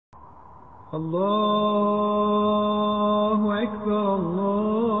الله أكبر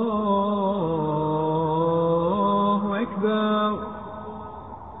الله أكبر.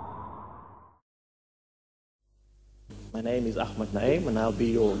 My name is AHMED DEEDAT and I'll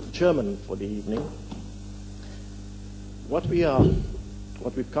be your chairman for the evening. What we've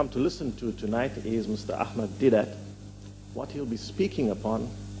come to listen to tonight is Mr. AHMED DEEDAT. What he'll be speaking upon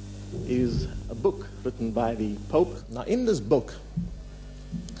is a book written by the Pope. Now in this book,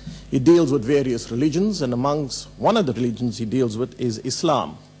 he deals with various religions, and amongst one of the religions he deals with is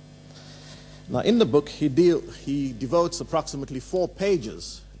Islam. Now in the book he devotes approximately 4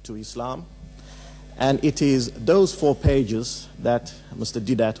 pages to Islam, and it is those 4 pages that Mr.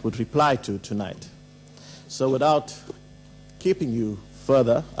 DEEDAT would reply to tonight. So without keeping you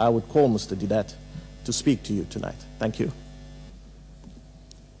further, I would call Mr. DEEDAT to speak to you tonight. Thank you.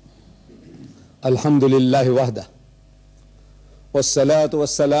 Alhamdulillah wahda. والصلاة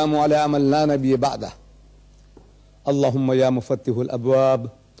والسلام على من لا نبي بعده. اللهم يا مفتح الأبواب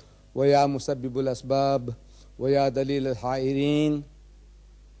ويا مسبب الأسباب ويا دليل الحائرين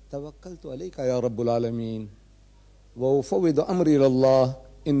توكلت عليك يا رب العالمين وأفوض أمري إلى الله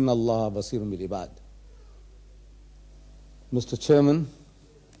إن الله بصير بالعباد. Mr. Chairman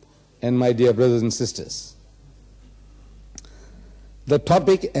and my dear brothers and sisters, the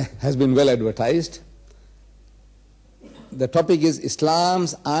topic has been well advertised. The topic is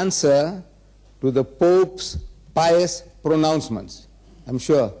Islam's answer to the Pope's pious pronouncements. I'm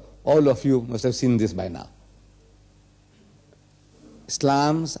sure all of you must have seen this by now.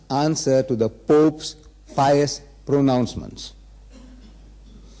 Islam's answer to the Pope's pious pronouncements.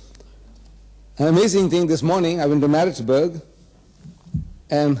 An amazing thing, this morning I went to Maritzburg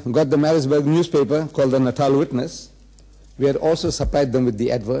and got the Maritzburg newspaper called the Natal Witness. We had also supplied them with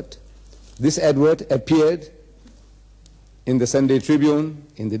the advert. This advert appeared in the Sunday Tribune,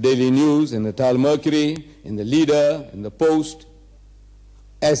 in the Daily News, in the Natal Mercury, in the Leader, in the Post,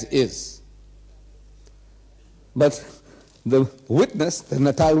 as is. But the Witness, the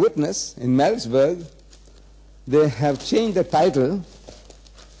Natal Witness in Maritzburg, they have changed the title.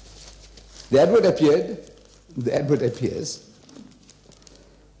 The advert appears,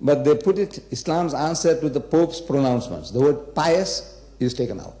 but they put it, Islam's answer to the Pope's pronouncements. The word pious is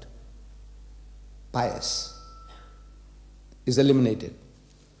taken out. Pious is eliminated.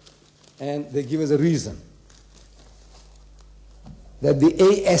 And they give us a reason. That the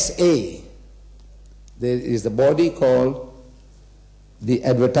ASA, there is the body called the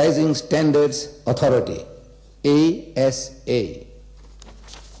Advertising Standards Authority, ASA.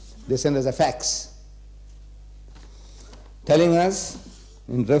 They send us a fax telling us,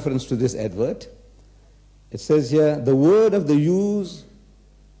 in reference to this advert, it says here, the word of the use,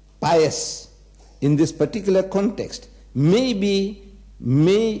 pious, in this particular context, may be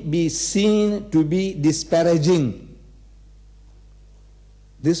seen to be disparaging.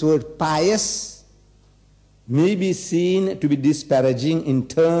 This word pious may be seen to be disparaging in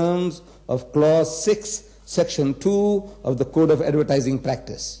terms of Clause 6, Section 2 of the Code of Advertising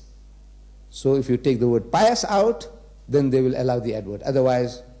Practice. So if you take the word pious out, then they will allow the advert.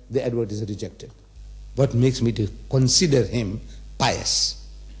 Otherwise, the advert is rejected. What makes me to consider him pious?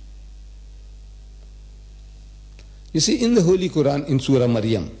 You see, in the Holy Quran, in Surah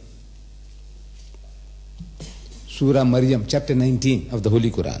Maryam, chapter 19 of the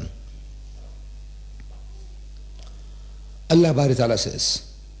Holy Quran, Allah Bari Ta'ala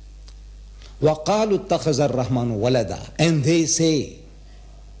says, وَقَالُوا اتَّخَذَ الرَّحْمَنُ وَلَدًا. And they say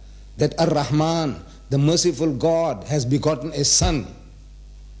that Ar-Rahman, the merciful God, has begotten a son.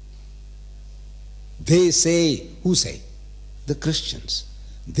 They say, who say? The Christians.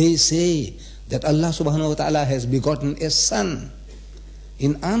 They say that Allah subhanahu wa ta'ala has begotten a son.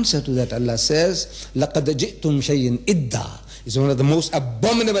 In answer to that, Allah says, لَقَدْ جِئْتُمْ شَيْءٍ إِدَّا. It's one of the most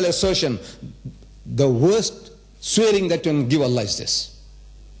abominable assertion. The worst swearing that you can give Allah is this.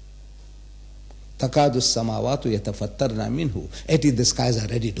 تَكَادُ السَّمَاوَاتُ يَتَفَتَّرْنَا مِنْهُ. It is the skies are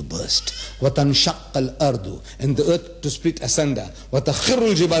ready to burst. وَتَنْشَقَّ الْأَرْضُ. And the earth to split asunder.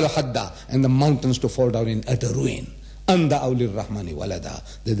 وَتَخِرُّ الْجِبَالُ حَدًّا. And the mountains to fall down in utter ruin. أَنْ دَعَوْا لِلرَّحْمَنِ وَلَدًا.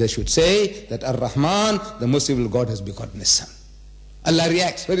 That they should say that Ar-Rahman, the merciful God, has begotten a son. Allah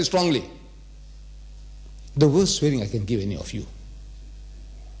reacts very strongly. The worst swearing I can give any of you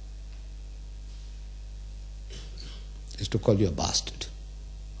is to call you a bastard.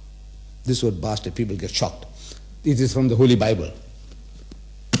 This word bastard, people get shocked. It is from the Holy Bible.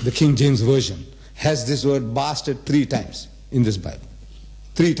 The King James Version has this word bastard 3 times in this Bible.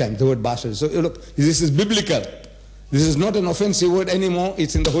 3 times the word bastard. So look, this is biblical. This is not an offensive word anymore.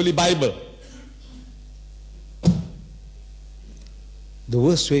 It's in the Holy Bible. the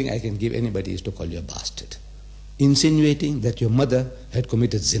worst thing I can give anybody is to call you a bastard, insinuating that your mother had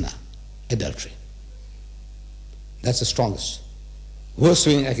committed zina, adultery. That's the strongest. Worst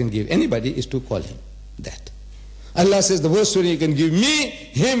thing I can give anybody is to call him that. Allah says the worst thing you can give me,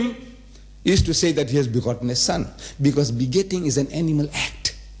 him, is to say that he has begotten a son, because begetting is an animal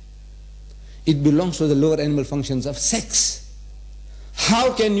act. It belongs to the lower animal functions of sex.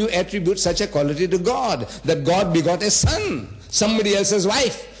 How can you attribute such a quality to God, that God begot a son, somebody else's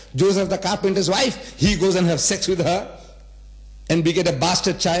wife, Joseph the carpenter's wife, he goes and has sex with her and beget a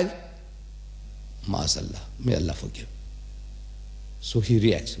bastard child? Ma'azallah, may Allah forgive. So he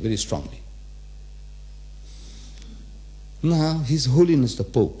reacts very strongly. Now, His Holiness the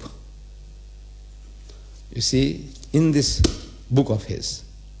Pope, you see, in this book of his,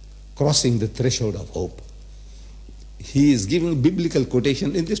 Crossing the Threshold of Hope, he is giving biblical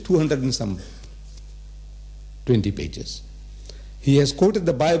quotation in this 200 and some 20 pages. He has quoted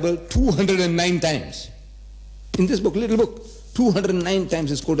the Bible 209 times. In this book, little book, 209 times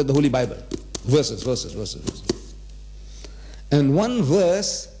he's quoted the Holy Bible. Verses. And one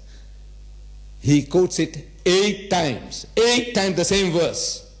verse, he quotes it 8 times. 8 times the same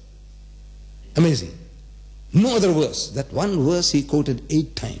verse. Amazing. No other verse. That one verse he quoted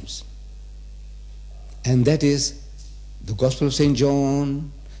 8 times. And that is the Gospel of St.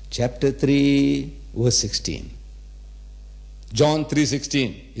 John, chapter 3, verse 16. John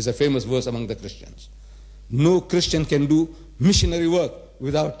 3:16 is a famous verse among the Christians. No Christian can do missionary work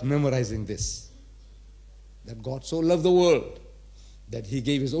without memorizing this. That God so loved the world that He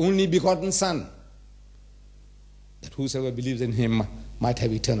gave His only begotten Son, that whosoever believes in Him might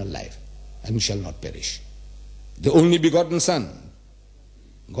have eternal life and shall not perish. The only begotten Son.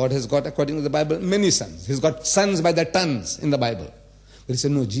 God has got, according to the Bible, many sons. He's got sons by the tons in the Bible. But He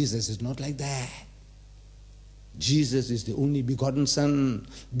said, no, Jesus is not like that. Jesus is the only begotten Son,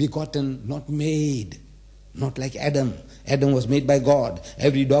 begotten, not made. Not like Adam. Adam was made by God.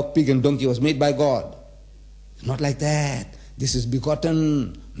 Every dog, pig and donkey was made by God. Not like that. This is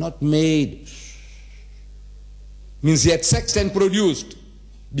begotten, not made. Means he had sexed and produced.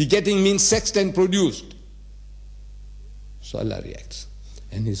 Begetting means sexed and produced. So Allah reacts.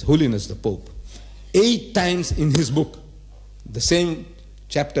 And His Holiness the Pope, 8 times in his book, the same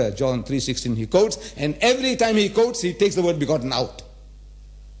chapter, John 3:16, he quotes, and every time he quotes, he takes the word begotten out.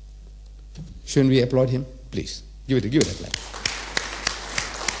 Shouldn't we applaud him? Please, give it a clap.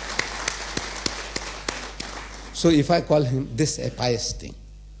 So if I call him this a pious thing,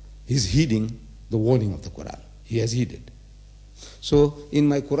 he's heeding the warning of the Quran. He has heeded. So in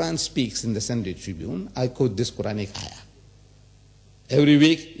my Quran Speaks in the Sunday Tribune, I quote this Quranic ayah. Every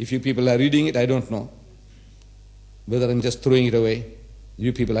week, if you people are reading it, I don't know whether I'm just throwing it away.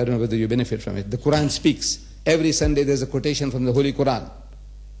 You people, I don't know whether you benefit from it. The Quran Speaks. Every Sunday there's a quotation from the Holy Quran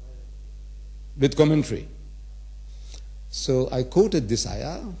with commentary. So I quoted this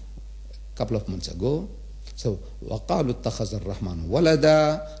ayah a couple of months ago. So, وَقَالُوا اتَّخَذَ الرَّحْمَنُ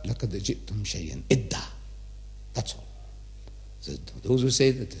وَلَدًا لَقَدْ جِئْتُمْ شَيْئًا إِدًّا. That's all. So those who say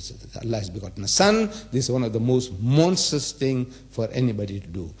that Allah has begotten a son, this is one of the most monstrous thing for anybody to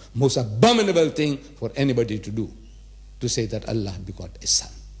do. Most abominable thing for anybody to do. To say that Allah begot a son.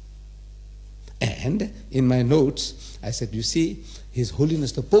 And in my notes, I said, you see, His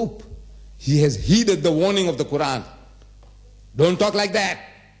Holiness the Pope, he has heeded the warning of the Quran. Don't talk like that.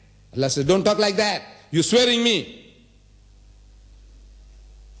 Allah says, don't talk like that. You're swearing me.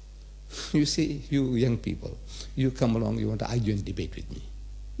 You see, you young people, you come along, you want to argue and debate with me.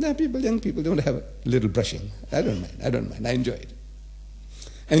 Now young people don't have a little brushing. I don't mind, I enjoy it.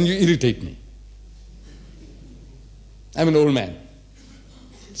 And you irritate me. I'm an old man,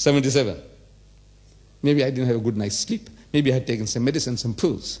 77. Maybe I didn't have a good night's sleep. Maybe I had taken some medicine, some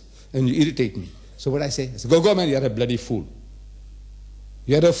pills, and you irritate me. So what I say, go man, you're a bloody fool.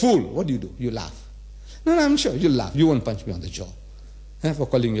 You're a fool. What do? You laugh. No, I'm sure you'll laugh. You won't punch me on the jaw for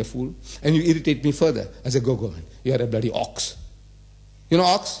calling you a fool. And you irritate me further. I say, go man, you're a bloody ox. You know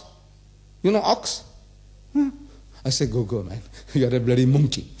ox? You know ox? I say, go man, you're a bloody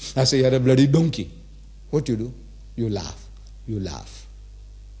monkey. I say, you're a bloody donkey. What do? You laugh. You laugh.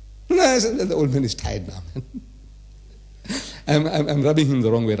 No, the old man is tired now. I'm rubbing him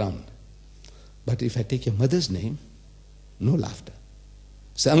the wrong way around. But if I take your mother's name, no laughter.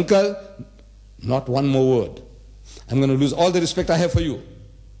 Say, uncle, not one more word. I'm going to lose all the respect I have for you.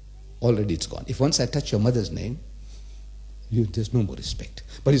 Already it's gone. If once I touch your mother's name, there's no more respect.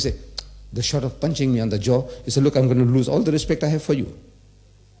 But you say, the shot of punching me on the jaw, you say, look, I'm going to lose all the respect I have for you.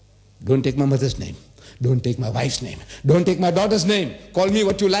 Don't take my mother's name. Don't take my wife's name. Don't take my daughter's name. Call me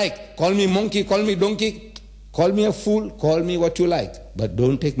what you like. Call me monkey, call me donkey. Call me a fool, call me what you like, but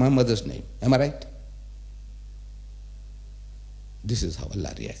don't take my mother's name. Am I right? This is how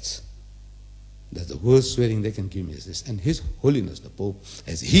Allah reacts. That the worst swearing they can give me is this. And His Holiness the Pope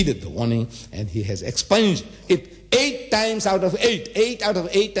has heeded the warning and he has expunged it 8 times out of 8. 8 out of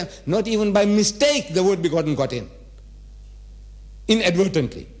 8 times. Not even by mistake the word begotten got in.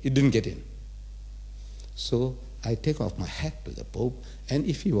 Inadvertently, it didn't get in. So I take off my hat to the Pope, and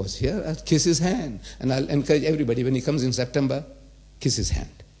if he was here, I'll kiss his hand. And I'll encourage everybody, when he comes in September, kiss his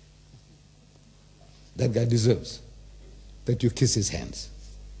hand. That guy deserves that you kiss his hands.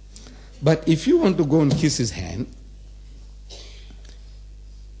 But if you want to go and kiss his hand,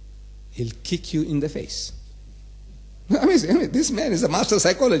 he'll kick you in the face. I mean, this man is a master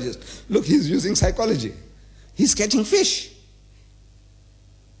psychologist. Look, he's using psychology. He's catching fish.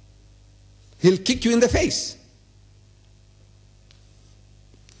 He'll kick you in the face.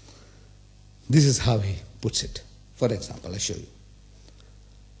 This is how he puts it. For example, I'll show you.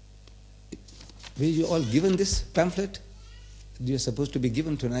 Were you all given this pamphlet? You're supposed to be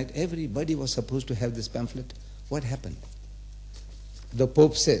given tonight. Everybody was supposed to have this pamphlet. What happened? The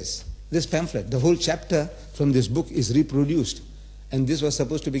Pope says, this pamphlet, the whole chapter from this book is reproduced. And this was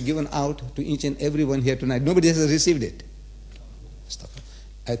supposed to be given out to each and everyone here tonight. Nobody has received it. Stop.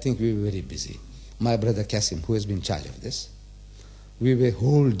 I think we were very busy. My brother Kasim, who has been in charge of this, we were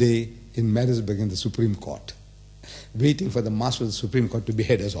whole day in Marisburg in the Supreme Court, waiting for the Master of the Supreme Court to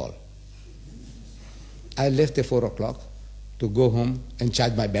behead us all. I left at 4 o'clock to go home and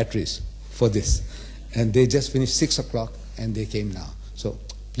charge my batteries for this. And they just finished 6 o'clock and they came now. So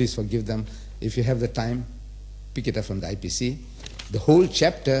please forgive them. If you have the time, pick it up from the IPC. The whole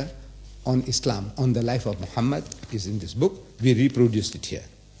chapter on Islam, on the life of Muhammad, is in this book. We reproduced it here.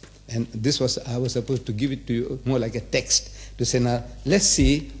 And this was, I was supposed to give it to you more like a text to say, now, let's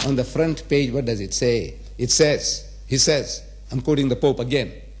see on the front page, what does it say? It says, he says, I'm quoting the Pope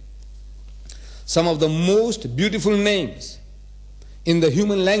again, some of the most beautiful names in the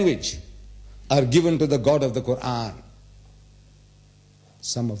human language are given to the God of the Quran.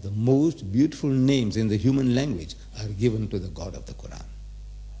 Some of the most beautiful names in the human language are given to the God of the Quran.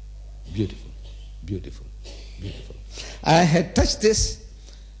 Beautiful, beautiful, beautiful. I had touched this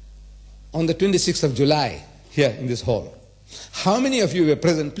on the 26th of July here in this hall. How many of you were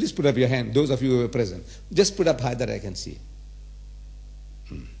present? Please put up your hand, those of you who were present. Just put up high that I can see.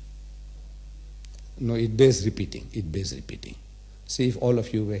 No, it bears repeating. It bears repeating. See, if all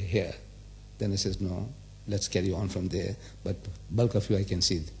of you were here, then it says, no, let's carry on from there. But bulk of you, I can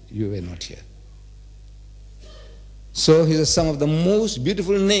see, you were not here. So here are some of the most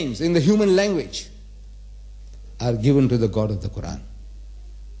beautiful names in the human language are given to the God of the Quran.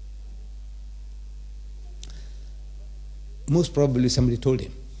 Most probably somebody told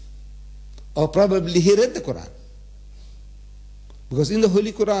him. Or probably he read the Quran. Because in the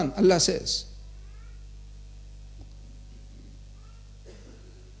Holy Quran, Allah says,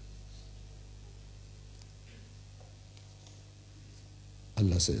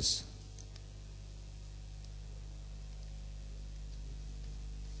 Allah says,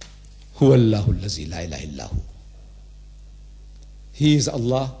 Huwa Allahu allazi la ilaha illahu. He is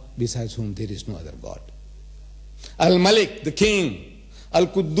Allah, besides whom there is no other God. Al-Malik, the King.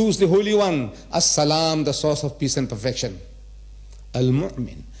 Al-Quddus, the Holy One. As-Salam, the source of peace and perfection.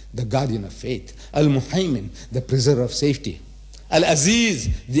 Al-Mu'min, the guardian of faith. Al-Muhaymin, the preserver of safety.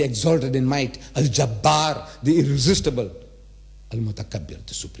 Al-Aziz, the exalted in might. Al-Jabbar, the irresistible. Al-Mutakabbir,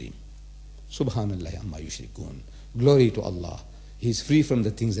 the supreme. Subhanallah amma yushrikun. Glory to Allah. He is free from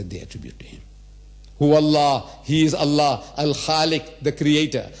the things that they attribute to him. Hu Allah, he is Allah. Al-Khaliq, the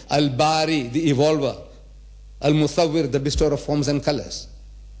creator. Al-Bari, the evolver. Al-Muthawwir, the bestower of forms and colors.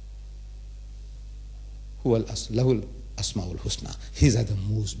 Hu Lahul Asma'ul Husna. These are the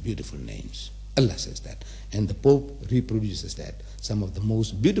most beautiful names. Allah says that. And the Pope reproduces that. Some of the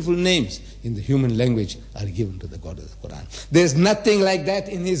most beautiful names in the human language are given to the God of the Quran. There's nothing like that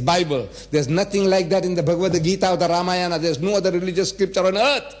in his Bible. There's nothing like that in the Bhagavad Gita or the Ramayana. There's no other religious scripture on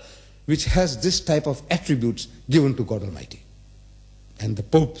earth which has this type of attributes given to God Almighty. And the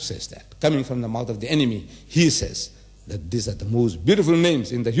Pope says that. Coming from the mouth of the enemy, he says that these are the most beautiful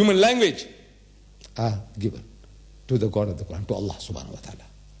names in the human language are given to the God of the Quran, to Allah subhanahu wa ta'ala.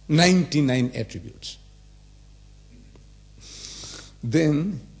 99 attributes.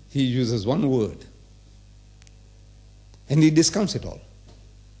 Then he uses one word and he discounts it all.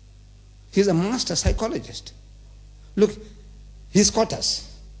 He's a master psychologist. Look, he's caught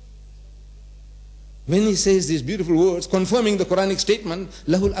us. when he says these beautiful words, confirming the Quranic statement,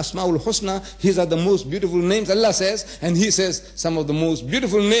 Lahul Asma'ul Husna, these are the most beautiful names, Allah says, and he says some of the most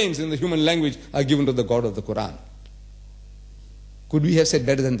beautiful names in the human language are given to the God of the Quran. Could we have said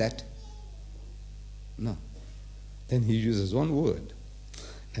better than that? No. Then he uses one word,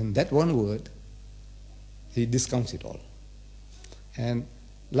 and that one word, he discounts it all. And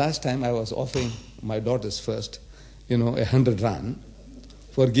last time I was offering my daughters first, 100 rand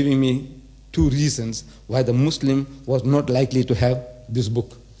for giving me 2 reasons why the Muslim was not likely to have this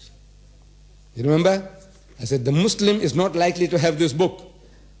book. You remember? I said, the Muslim is not likely to have this book.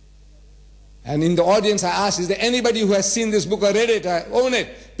 And in the audience I asked, is there anybody who has seen this book or read it, or own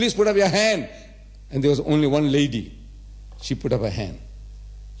it? Please put up your hand. And there was only one lady. She put up her hand.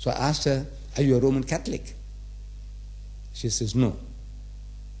 So I asked her, are you a Roman Catholic? She says, no.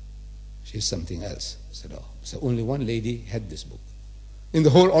 She's something else. I said, oh. So only one lady had this book. In the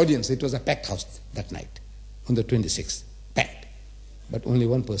whole audience, it was a packed house that night, on the 26th, packed. But only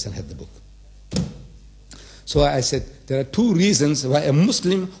one person had the book. So I said, there are 2 reasons why a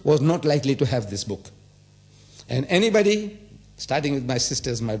Muslim was not likely to have this book. And anybody, starting with my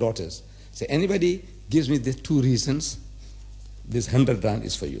sisters, my daughters, say, anybody gives me the 2 reasons, this 100 rand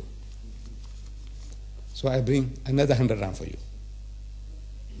is for you. So I bring another 100 rand for you.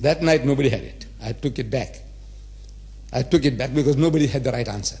 That night, nobody had it. I took it back. I took it back because nobody had the right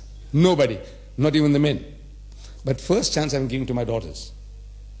answer. Nobody, not even the men. But first chance I'm giving to my daughters.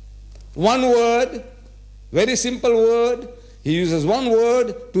 One word, very simple word. He uses one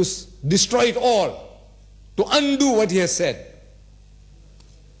word to destroy it all, to undo what he has said.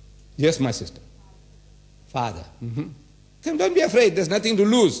 Yes, my sister. Father. Come, don't be afraid. There's nothing to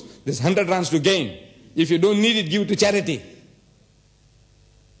lose. There's 100 rands to gain. If you don't need it, give it to charity.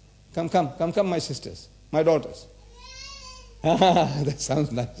 Come, my sisters, my daughters. That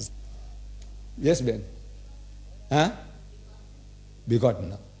sounds nice. Yes, Ben? Huh? Begotten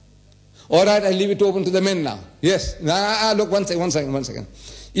now. All right, I leave it open to the men now. Yes. Look, one second.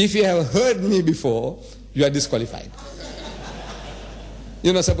 If you have heard me before, you are disqualified.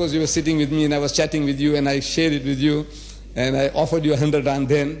 Suppose you were sitting with me and I was chatting with you and I shared it with you and I offered you 100 rand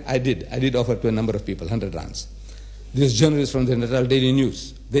then. I did offer to a number of people 100 rands. These journalists from the Natal Daily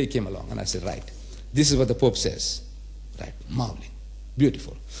News, they came along and I said, right, this is what the Pope says. Right, marveling,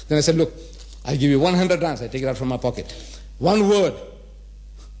 beautiful. Then I said, look, I give you 100 rands. I take it out from my pocket. One word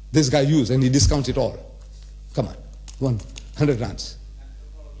this guy used and he discounts it all. Come on, 100 rands.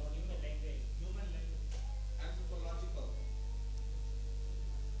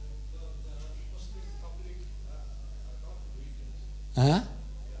 Huh?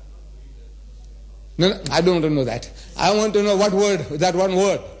 No, I don't want to know that. I want to know what word, that one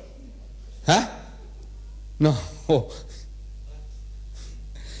word. Huh? No. Oh.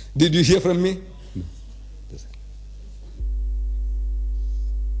 Did you hear from me? No.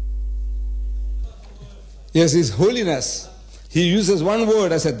 Yes, His Holiness. He uses one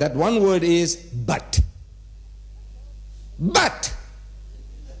word. I said that one word is but. But.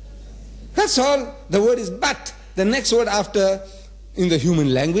 That's all. The word is but. The next word after, in the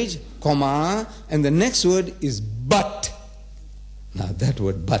human language, comma, and the next word is but. Now that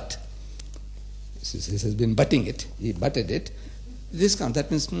word but. This has been butting it. He butted it. Discount.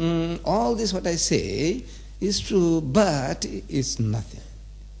 That means all this what I say is true, but it's nothing.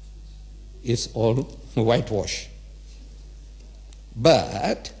 It's all whitewash.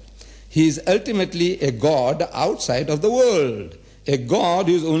 But he is ultimately a God outside of the world. A God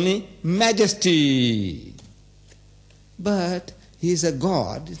who is only majesty. But he is a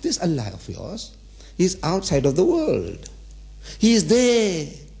God. Is this Allah of yours? He is outside of the world. He is there,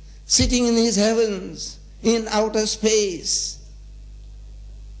 sitting in his heavens, in outer space.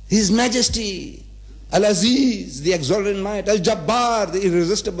 His majesty, Al-Aziz, the exalted might, Al-Jabbar, the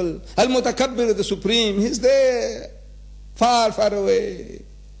irresistible, Al-Mutakabbir, the supreme, he's there, far, far away.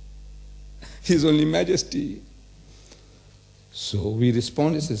 His only majesty. So we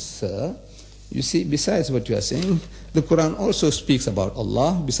respond, he says, sir, you see, besides what you are saying, the Quran also speaks about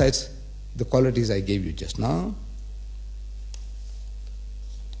Allah, besides the qualities I gave you just now.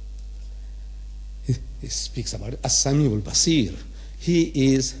 He speaks about it. As-Sami'ul Basir.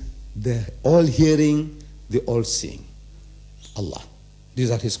 He is the all-hearing, the all-seeing. Allah.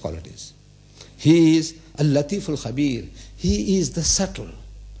 These are his qualities. He is Al-Latiful Khabir. He is the subtle,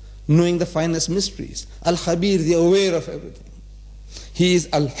 knowing the finest mysteries. Al-Khabir, the aware of everything. He is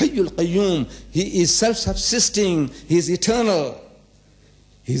Al-Hayyul Qayyum. He is self-subsisting. He is eternal.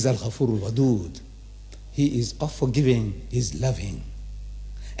 He is Al-Ghafurul Wadud. He is of forgiving. He is loving.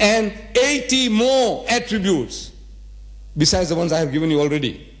 And 80 more attributes besides the ones I have given you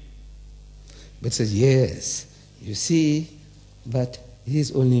already. But says, yes, you see, but he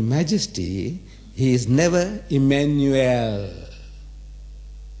is only majesty, he is never Emmanuel.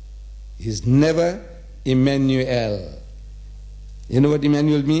 He is never Emmanuel. You know what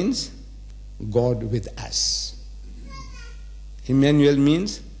Emmanuel means? God with us. Emmanuel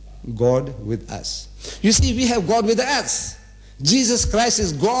means God with us. You see, we have God with us. Jesus Christ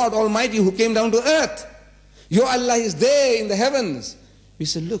is God Almighty who came down to earth. Your Allah is there in the heavens. We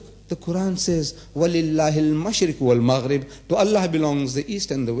say, look, the Quran says, وَلِلَّهِ الْمَشْرِقُ وَالْمَغْرِبُ. To Allah belongs the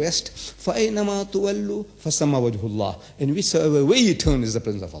east and the west. فَأَيْنَمَا تُوَلُّوا فَسَمَّ وَجْهُ اللَّهِ. And whichever way you turn is the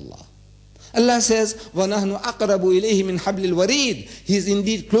presence of Allah. Allah says, وَنَحْنُ أَقْرَبُ إِلَيْهِ مِنْ حَبْلِ الْوَرِيدِ. He is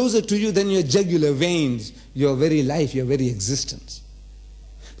indeed closer to you than your jugular veins, your very life, your very existence.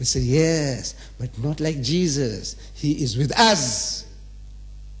 We say, yes, but not like Jesus. He is with us.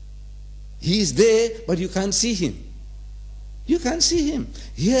 He is there, but you can't see him. You can't see him.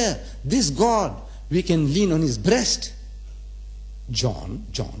 Here, this God, we can lean on his breast. John,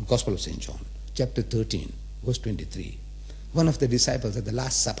 Gospel of St. John, chapter 13, verse 23. One of the disciples at the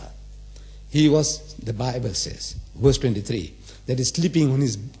Last Supper, he was, the Bible says, verse 23, that is sleeping on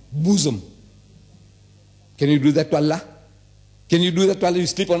his bosom. Can you do that to Allah? Can you do that to Allah? You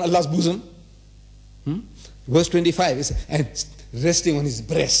sleep on Allah's bosom? Verse 25 is, and resting on his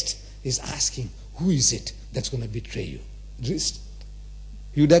breast is asking, who is it that's going to betray you?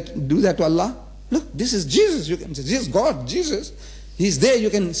 You do that to Allah? Look, this is Jesus. You can say, this is God, Jesus. He's there.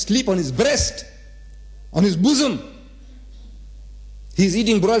 You can sleep on his breast, on his bosom. He's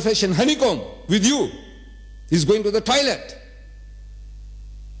eating broiled fish and honeycomb with you. He's going to the toilet.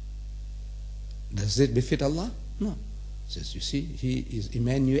 Does it befit Allah? No. Says, you see, he is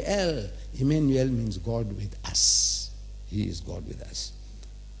Emmanuel. Emmanuel means God with us. He is God with us.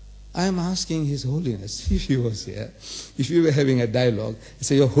 I am asking His Holiness, if he was here, if we were having a dialogue, I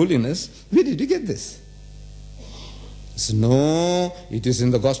say, Your Holiness, where did you get this? He says, no, it is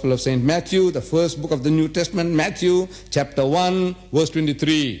in the Gospel of St. Matthew, the first book of the New Testament, Matthew, chapter 1, verse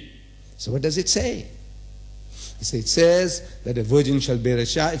 23. So what does it say? It says that a virgin shall bear a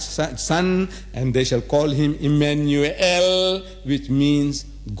son, and they shall call him Emmanuel, which means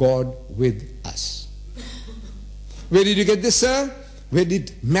God with us. Where did you get this, sir? Where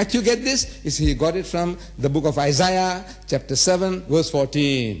did Matthew get this? He got it from the book of Isaiah, chapter 7, verse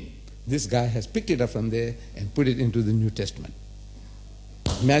 14. This guy has picked it up from there and put it into the New Testament.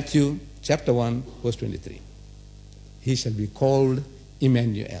 Matthew, chapter 1, verse 23. He shall be called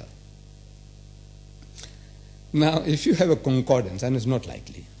Emmanuel. Now, if you have a concordance, and it's not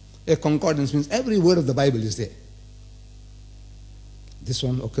likely, a concordance means every word of the Bible is there. This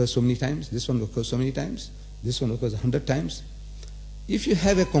one occurs so many times, this one occurs so many times, this one occurs 100 times. If you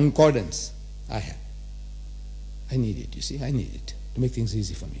have a concordance, I have. I need it, you see, I need it to make things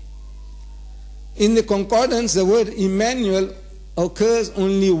easy for me. In the concordance, the word Emmanuel occurs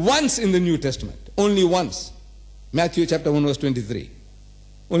only once in the New Testament. Only once. Matthew chapter 1, verse 23.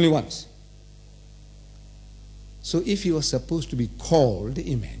 Only once. So if he was supposed to be called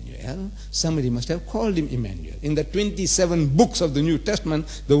Emmanuel, somebody must have called him Emmanuel. In the 27 books of the New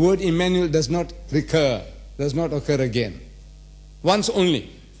Testament, the word Emmanuel does not recur, does not occur again. Once only.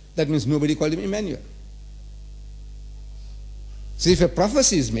 That means nobody called him Emmanuel. So if a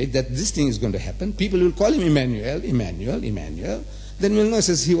prophecy is made that this thing is going to happen, people will call him Emmanuel, Emmanuel, Emmanuel. Then we'll know it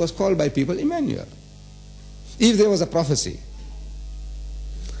says he was called by people Emmanuel. If there was a prophecy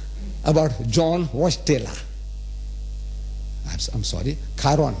about John Washtela, I'm sorry,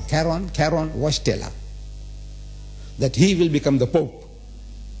 Caron Washtela, that he will become the Pope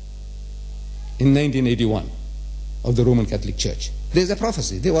in 1981 of the Roman Catholic Church. There's a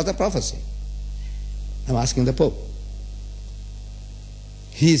prophecy. There was a prophecy. I'm asking the Pope.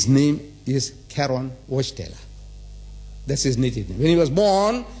 His name is Caron Washtela. That's his native name. When he was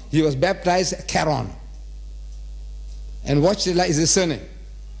born, he was baptized Caron. And Washtela is his surname.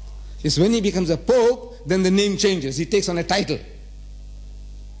 It's when he becomes a Pope, then the name changes. He takes on a title.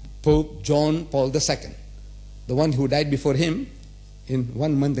 Pope John Paul II. The one who died before him in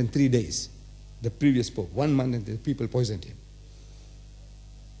 1 month and 3 days. The previous Pope. 1 month and the people poisoned him.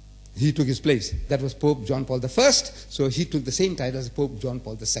 He took his place. That was Pope John Paul I. So he took the same title as Pope John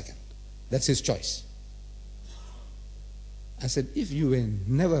Paul II. That's his choice. I said, if you had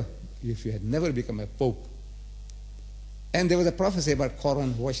never become a Pope, and there was a prophecy about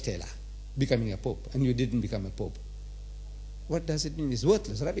Caron Washtela becoming a Pope, and you didn't become a Pope, what does it mean? It's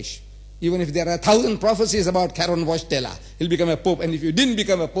worthless, rubbish. Even if there are 1,000 prophecies about Caron Washtela, he'll become a Pope, and if you didn't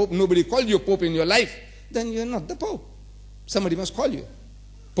become a Pope, nobody called you a Pope in your life, then you're not the Pope. Somebody must call you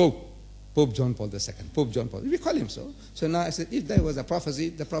Pope John Paul II, Pope John Paul. We call him so. So now I said, if there was a prophecy,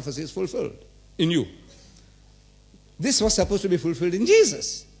 the prophecy is fulfilled. in you. This was supposed to be fulfilled in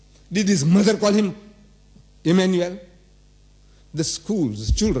Jesus. Did his mother call him Emmanuel? The schools,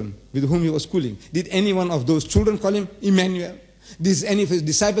 the children with whom he was schooling, did any one of those children call him Emmanuel? Did any of his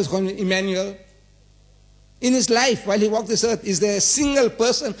disciples call him Emmanuel? In his life, while he walked this earth, is there a single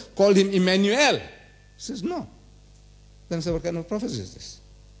person called him Emmanuel? He says, no. Then say, what kind of prophecy is this?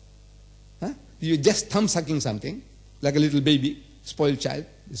 Huh? You're just thumb-sucking something, like a little baby, spoiled child.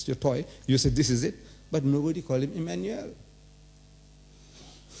 It's your toy. You say, this is it. But nobody called him Emmanuel.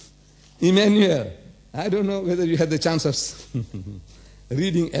 Emmanuel. I don't know whether you had the chance of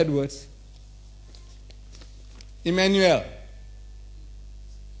reading Edwards. Emmanuel.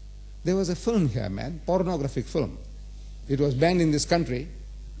 There was a film here, man, pornographic film. It was banned in this country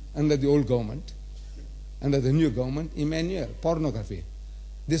under the old government. Under the new government, Emmanuel, pornography.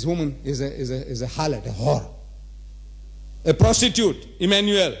 This woman is a harlot, a whore. A prostitute,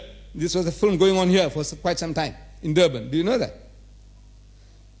 Emmanuel. This was a film going on here for quite some time in Durban. Do you know that?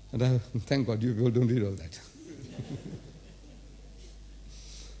 And thank God you don't read all that.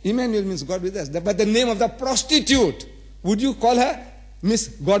 Emmanuel means God with us. But the name of the prostitute, would you call her Miss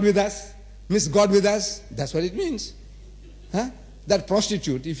God with us? Miss God with us? That's what it means. Huh? That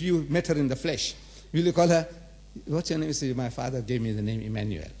prostitute, if you met her in the flesh, will you call her, what's your name? You say, my father gave me the name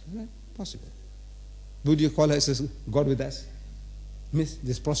Emmanuel. Right? Possible. Would you call her, says, God with us? Miss,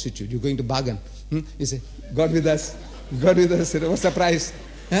 this prostitute, you're going to bargain. You say, God with us. God with us. What's the price?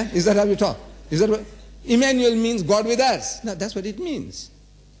 Huh? Is that how you talk? Is that what? Emmanuel means God with us. No, that's what it means.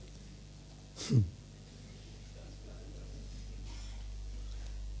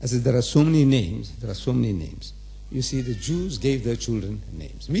 I said, there are so many names. There are so many names. You see, the Jews gave their children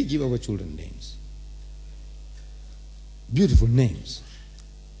names. We give our children names. Beautiful names.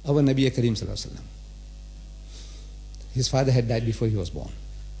 Our Nabi Kareem Sallallahu Alaihi Wasallam. His father had died before he was born.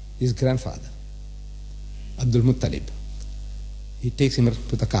 His grandfather, Abdul Muttalib, he takes him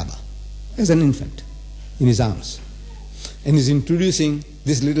to the Kaaba as an infant in his arms. And he's introducing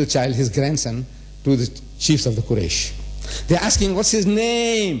this little child, his grandson, to the chiefs of the Quraysh. They're asking, what's his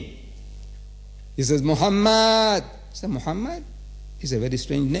name? He says, Muhammad. He said, Muhammad? It's a very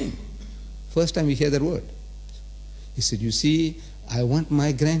strange name. First time we hear that word. He said, you see, I want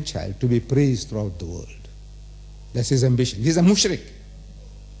my grandchild to be praised throughout the world. That's his ambition. He's a mushrik.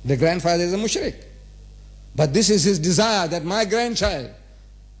 The grandfather is a mushrik. But this is his desire, that my grandchild,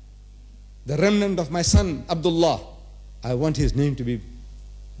 the remnant of my son, Abdullah, I want his name to be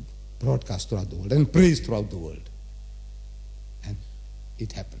broadcast throughout the world and praised throughout the world. And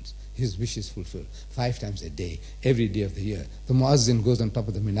it happens. His wish is fulfilled 5 times a day, every day of the year. The muazzin goes on top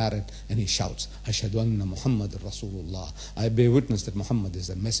of the minaret and he shouts, Ashhadu anna Muhammad Rasulullah. I bear witness that Muhammad is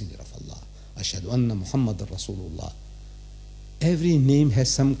the messenger of Allah. Ashhadu anna Muhammad Rasulullah. Every name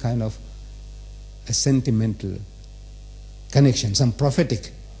has some kind of a sentimental connection, some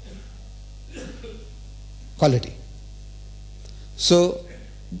prophetic quality. So,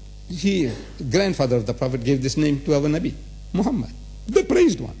 grandfather of the Prophet gave this name to our Nabi, Muhammad, the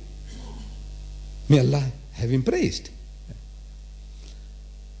praised one. May Allah have him praised.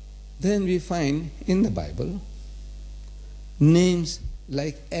 Then we find in the Bible names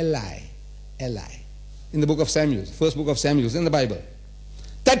like Eli. In the book of Samuel, first book of Samuel, in the Bible.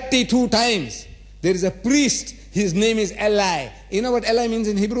 32 times there is a priest, his name is Eli. You know what Eli means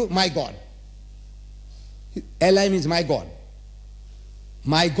in Hebrew? My God. Eli means my God.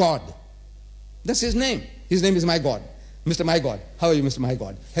 My God. That's his name. His name is my God. Mr. My God. How are you, Mr. My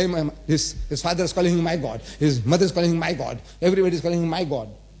God? Hey, his father is calling him my God. His mother is calling him my God. Everybody is calling him my God.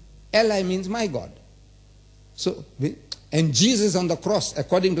 Eli means my God. So, and Jesus on the cross,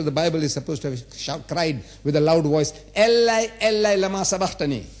 according to the Bible, is supposed to have cried with a loud voice, Eli, Eli, lama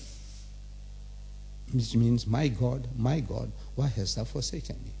sabachthani. Which means, my God, why hast thou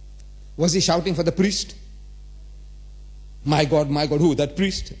forsaken me? Was he shouting for the priest? My God, who? That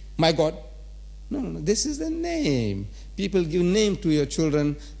priest? My God? No. This is the name. People give name to your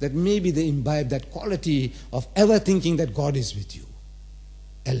children that maybe they imbibe that quality of ever thinking that God is with you.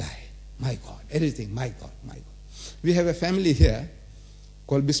 Eli, my God, everything, my God. We have a family here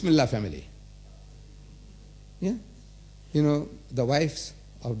called Bismillah family. Yeah? You know, the wives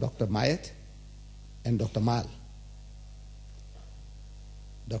of Dr. Mayat and Dr. Mal.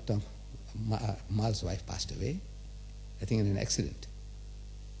 Dr. Mal's wife passed away, I think in an accident.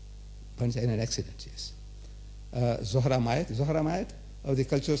 In an accident, yes. Zohra Mayat of the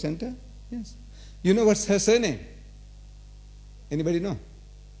Cultural Center? Yes. You know what's her surname? Anybody know?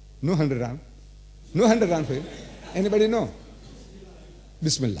 No 100 rand. No 100 rand for you. Anybody know?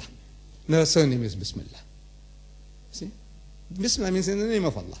 Bismillah. No, her surname is Bismillah. See? Bismillah means in the name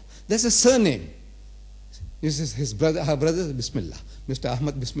of Allah. That's a surname. This is his brother, her brother, Bismillah. Mr.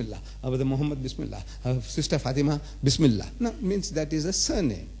 Ahmad, Bismillah. Her brother Muhammad, Bismillah. Her sister Fatima, Bismillah. No, means that is a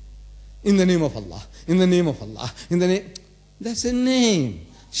surname. In the name of Allah. In the name of Allah. In the name. That's a name.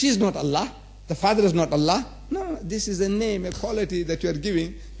 She is not Allah. The father is not Allah. No, this is a name, a quality that you are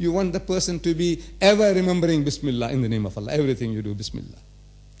giving. You want the person to be ever remembering Bismillah in the name of Allah. Everything you do, Bismillah.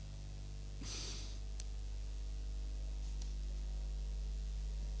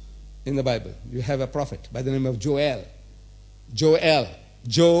 In the Bible, you have a prophet by the name of Joel. Joel.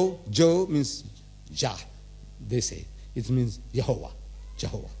 Jo means Jah, they say. It means Jehovah.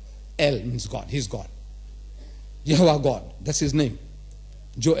 Jehovah. El means God. He's God. Jehovah God. That's his name.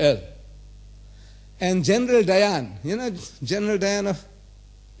 Joel. And General Dayan, you know General Dayan of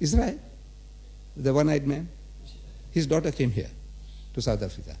Israel? The one-eyed man? His daughter came here to South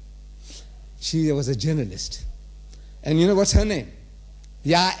Africa. She was a journalist. And you know what's her name?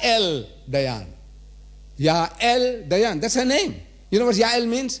 Yael Dayan. Yael Dayan. That's her name. You know what Yael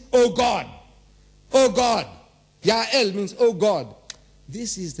means? Oh God. Oh God. Yael means oh God.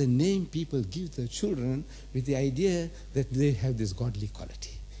 This is the name people give their children with the idea that they have this godly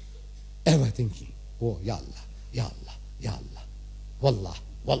quality. Ever thinking, oh, Ya Allah, Ya Allah, Ya Allah, Wallah,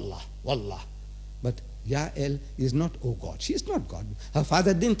 Wallah, Wallah. But Yael is not oh God. She is not God. Her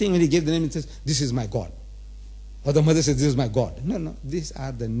father didn't think when he gave the name, he says, this is my God. Or the mother says, this is my God. No, no. These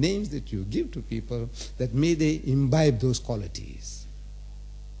are the names that you give to people that may they imbibe those qualities.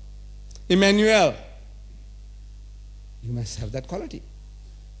 Emmanuel. You must have that quality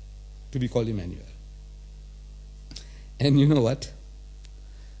to be called Emmanuel. And you know what?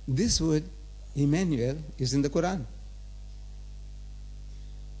 This word, Emmanuel, is in the Quran.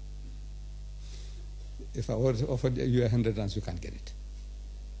 If I were to offer you 100 rands, you can't get it.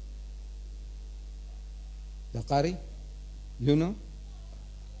 Baqari, you know?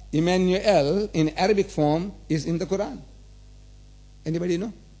 Emmanuel in Arabic form is in the Quran. Anybody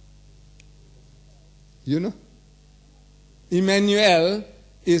know? You know? Emmanuel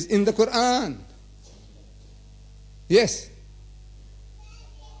is in the Quran. Yes.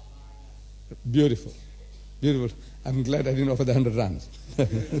 Beautiful. Beautiful. I'm glad I didn't offer the 100 rands.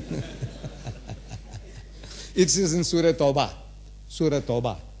 It says in Surah Tawbah. Surah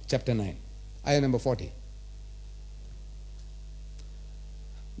Tawbah, chapter 9, ayah number 40.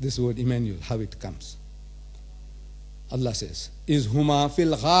 This word Emmanuel, how it comes. Allah says, Is huma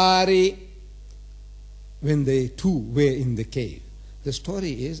fil ghari, when they two were in the cave. The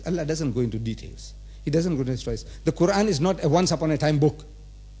story is, Allah doesn't go into details. He doesn't go into stories. The Quran is not a once upon a time book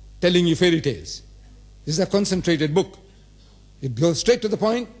telling you fairy tales. This is a concentrated book. It goes straight to the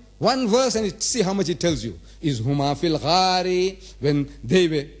point, one verse, and see how much it tells you. Is huma fil ghari, when they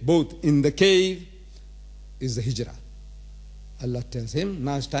were both in the cave, is the hijrah. Allah tells him,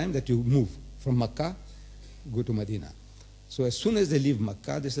 now it's time that you move from Makkah, go to Medina. So as soon as they leave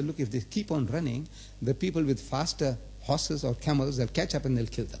Makkah, they say, look, if they keep on running, the people with faster horses or camels, they'll catch up and they'll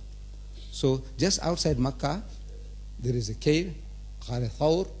kill them. So just outside Makkah, there is a cave, Ghar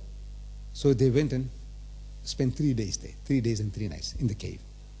Thawr. So they went and spent 3 days there, 3 days and 3 nights in the cave,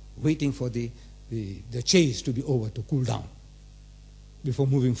 waiting for the chase to be over, to cool down before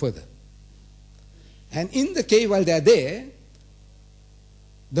moving further. And in the cave, while they are there,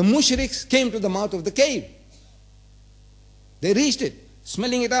 the mushriks came to the mouth of the cave. They reached it,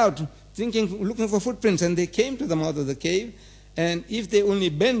 smelling it out, thinking, looking for footprints, and they came to the mouth of the cave, and if they only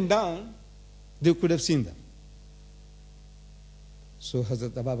bent down, they could have seen them. So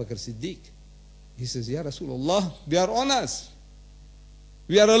Hazrat Abu Bakr Siddiq, he says, Ya Rasulullah, they are on us.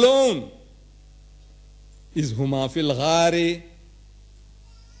 We are alone. Is huma fil ghari,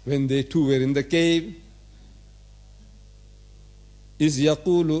 when they two were in the cave, is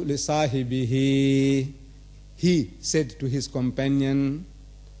yaqulu li sahibihi, he said to his companion,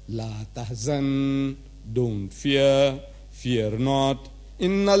 La tahzan, don't fear, fear not.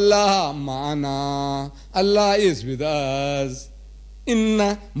 Inna Allah ma'ana, Allah is with us.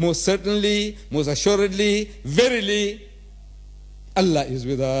 Inna, most certainly, most assuredly, verily, Allah is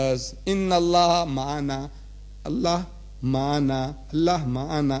with us. Inna Allah ma'ana, Allah ma'ana, Allah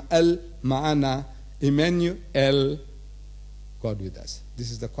ma'ana, al ma'ana, Emmanuel, God with us. This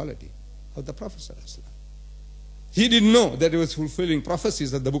is the quality of the Prophet ﷺ. He didn't know that he was fulfilling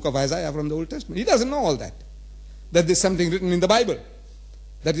prophecies of the book of Isaiah from the Old Testament. He doesn't know all that. That there's something written in the Bible.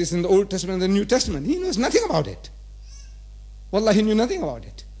 That is in the Old Testament and the New Testament. He knows nothing about it. Wallah, he knew nothing about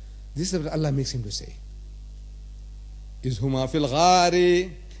it. This is what Allah makes him to say. Is huma fil ghari,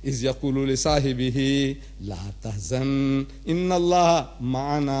 is yaqulu li sahibihi, la tahzan, inna Allah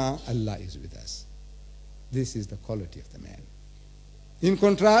ma'ana, Allah is with us. This is the quality of the man. In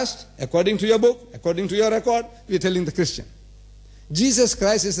contrast, according to your book, according to your record, we are telling the Christian. Jesus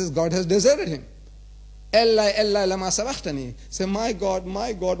Christ says God has deserted him. Ella, Ella, lama sabachthani. Say, my God,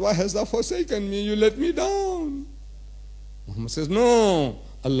 why hast thou forsaken me? You let me down. Muhammad says, no,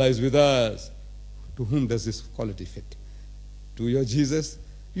 Allah is with us. To whom does this quality fit? To your Jesus?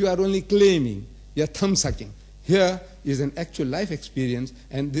 You are only claiming, you are thumb sucking. Here is an actual life experience,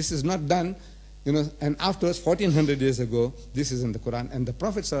 and this is not done, and afterwards, 1400 years ago, this is in the Quran, and the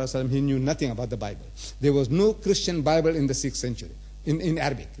Prophet ﷺ, he knew nothing about the Bible. There was no Christian Bible in the 6th century, in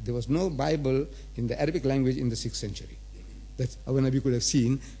Arabic. There was no Bible in the Arabic language in the 6th century. That's our Nabi could have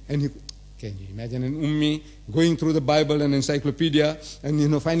seen, and can you imagine an Ummi going through the Bible and encyclopedia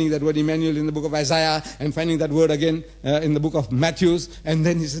and finding that word Emmanuel in the book of Isaiah and finding that word again in the book of Matthew, and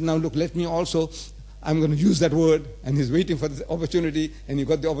then he says, now look, let me also, I'm going to use that word, and he's waiting for the opportunity, and he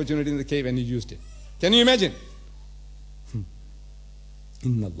got the opportunity in the cave and he used it. Can you imagine?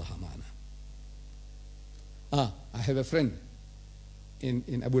 Inna Allah ma'ana. I have a friend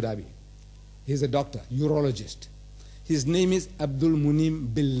in Abu Dhabi. He's a doctor, urologist. His name is Abdul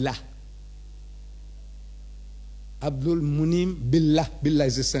Munim Billah. Abdul Munim Billah. Billah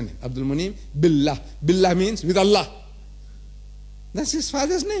is his surname. Abdul Munim Billah. Billah means with Allah. That's his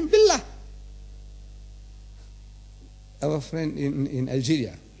father's name, Billah. Our friend in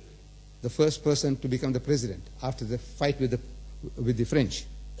Algeria, the first person to become the president after the fight with the French.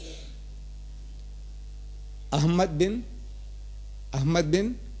 Ahmad bin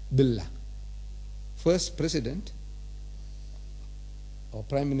Billah. First president or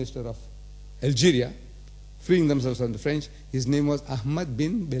prime minister of Algeria, freeing themselves from the French. His name was Ahmad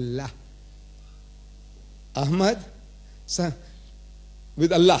bin Billah. Ahmad,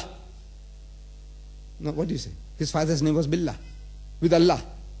 with Allah. No, what do you say? His father's name was Billah. With Allah.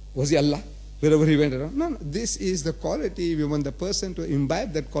 Was he Allah? Wherever he went around? No, this is the quality. We want the person to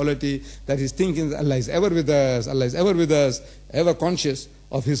imbibe that quality, that he's thinking that Allah is ever with us, Allah is ever with us, ever conscious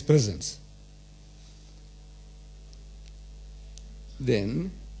of his presence.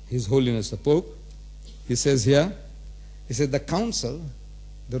 Then, His Holiness the Pope, he says here, he said the council,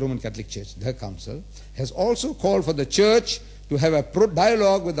 the Roman Catholic Church, the council, has also called for the church to have a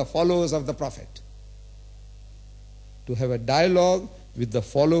dialogue with the followers of the Prophet. To have a dialogue with the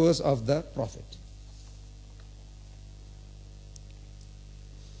followers of the Prophet.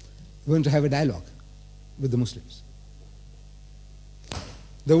 We're going to have a dialogue with the Muslims.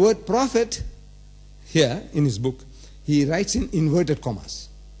 The word prophet here in his book, he writes in inverted commas.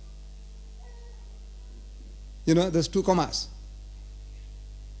 There's 2 commas,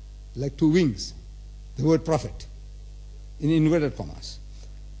 like 2 wings. The word prophet in inverted commas.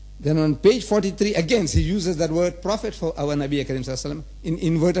 Then on page 43, again, he uses that word prophet for our Nabi Karim Sallallahu Alaihi Wasallam in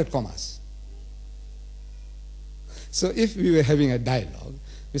inverted commas. So if we were having a dialogue,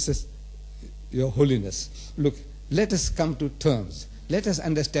 he says, Your Holiness, look, let us come to terms. Let us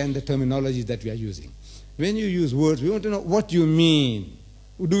understand the terminology that we are using. When you use words, we want to know what you mean.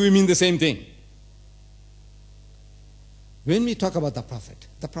 Do we mean the same thing? When we talk about the Prophet,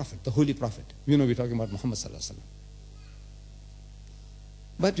 the Holy Prophet, we're talking about Muhammad Sallallahu Alaihi Wasallam.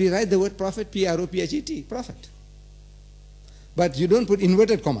 But we write the word prophet, P-R-O-P-H-E-T, prophet. But you don't put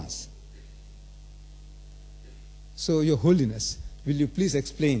inverted commas. So, Your Holiness, will you please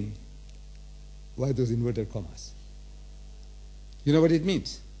explain why those inverted commas? You know what it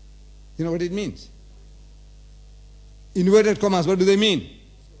means? You know what it means? Inverted commas, what do they mean?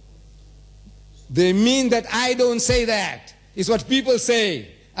 They mean that I don't say that. It's what people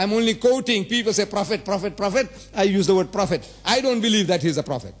say. I'm only quoting. People say prophet, prophet, prophet. I use the word prophet. I don't believe that he's a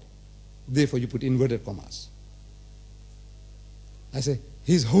prophet. Therefore, you put inverted commas. I say,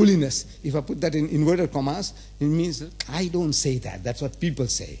 His Holiness. If I put that in inverted commas, it means that I don't say that. That's what people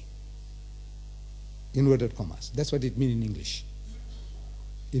say. Inverted commas. That's what it means in English.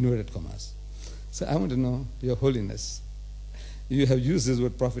 Inverted commas. So I want to know, Your Holiness, you have used this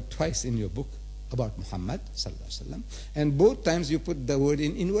word prophet twice in your book about Muhammad Sallallahu Alaihi Wasallam, and both times you put the word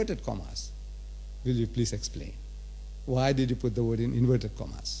in inverted commas. Will you please explain? Why did you put the word in inverted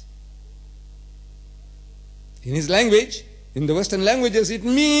commas? In his language, in the Western languages, it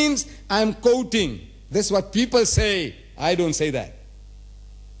means I'm quoting. That's what people say. I don't say that.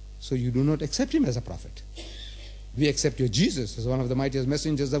 So you do not accept him as a prophet. We accept your Jesus as one of the mightiest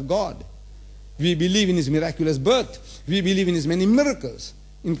messengers of God. We believe in his miraculous birth. We believe in his many miracles,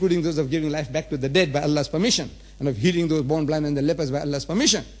 including those of giving life back to the dead by Allah's permission, and of healing those born blind and the lepers by Allah's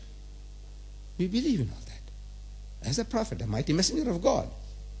permission. We believe in all that. As a prophet, a mighty messenger of God.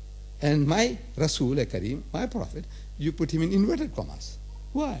 And my Rasul Kareem, my prophet, you put him in inverted commas.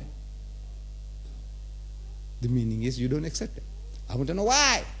 Why? The meaning is you don't accept him. I want to know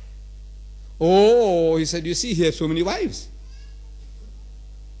why. Oh, he said, you see, he has so many wives.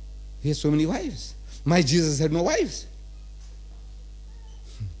 He has so many wives. My Jesus had no wives.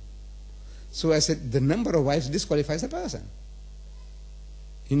 So I said, the number of wives disqualifies a person.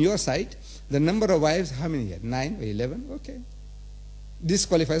 In your sight, the number of wives, how many he had? 9 or 11? Okay.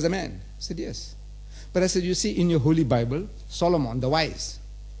 Disqualifies a man. I said, yes. But I said, you see, in your holy Bible, Solomon, the wise,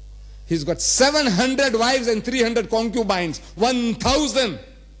 he's got 700 wives and 300 concubines, 1,000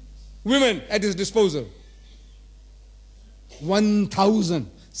 women at his disposal.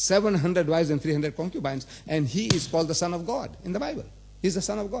 1,700 wives and 300 concubines, and he is called the Son of God in the Bible. He's the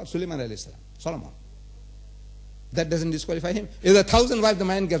Son of God, Sulaiman alayhi salam, Solomon. That doesn't disqualify him. If 1,000 wives the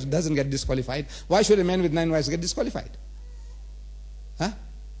man doesn't get disqualified, why should a man with 9 wives get disqualified? Huh?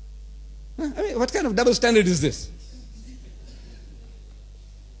 I mean, what kind of double standard is this?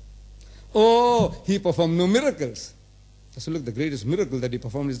 Oh, he performed no miracles. I said, look, the greatest miracle that he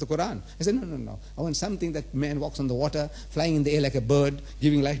performed is the Quran. I said, no. I want something that man walks on the water, flying in the air like a bird,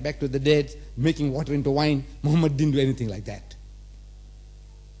 giving life back to the dead, making water into wine. Muhammad didn't do anything like that.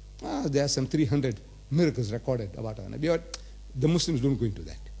 There are some 300 miracles recorded about our Nabi. The Muslims don't go into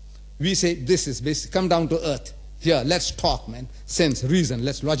that. We say, this is basic. Come down to earth. Here, let's talk, man. Sense, reason,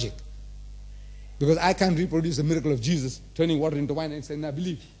 let's logic. Because I can't reproduce the miracle of Jesus turning water into wine and saying, now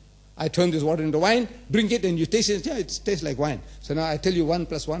believe. I turn this water into wine, drink it, and you taste it. Yeah, it tastes like wine. So now I tell you 1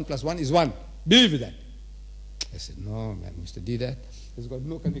 + 1 + 1 is 1. Believe that. I said, no, man, Mr. Deedat has got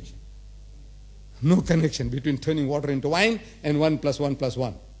no connection. No connection between turning water into wine and 1 + 1 +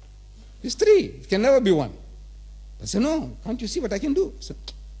 1. It's 3. It can never be 1. I said, no, can't you see what I can do? I said,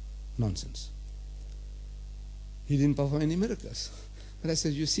 nonsense. He didn't perform any miracles. But I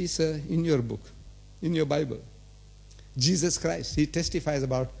said, you see, sir, in your book, in your Bible, Jesus Christ, he testifies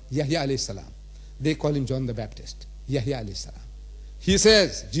about Yahya alayhi salam. They call him John the Baptist. Yahya alayhi salam. He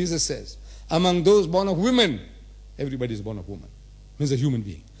says, Jesus says, among those born of women, everybody is born of woman, means a human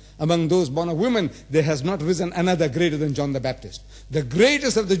being. Among those born of women, there has not risen another greater than John the Baptist. The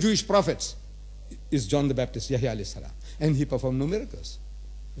greatest of the Jewish prophets is John the Baptist, Yahya alayhi salam. And he performed no miracles,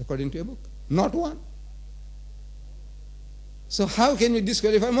 according to your book. Not one. So how can you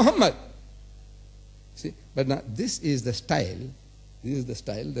disqualify Muhammad? See, but now this is the style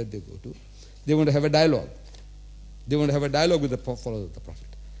that they go to. They want to have a dialogue. They want to have a dialogue with the followers of the Prophet.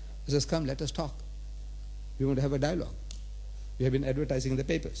 He says, come, let us talk. We want to have a dialogue. We have been advertising in the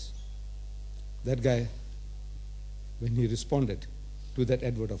papers. That guy, when he responded to that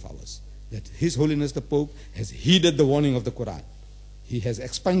advert of ours, that His Holiness the Pope has heeded the warning of the Quran. He has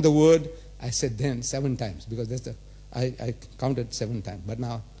expunged the word, I said then 7 times, because that's I counted 7 times, but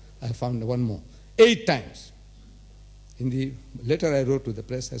now I found one more. 8 times. In the letter I wrote to the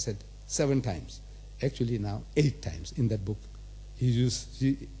press, I said 7 times. Actually now 8 times in that book. He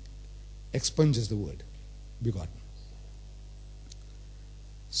expunges the word, begotten.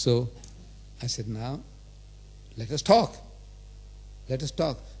 So I said, now let us talk. Let us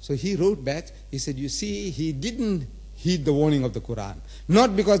talk. So he wrote back, he said, you see, he didn't heed the warning of the Quran.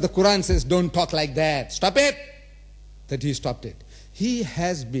 Not because the Quran says don't talk like that. Stop it. That he stopped it. He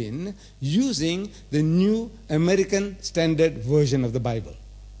has been using the New American Standard Version of the Bible.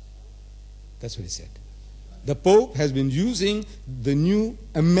 That's what he said. The Pope has been using the New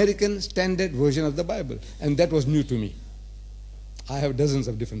American Standard Version of the Bible. And that was new to me. I have dozens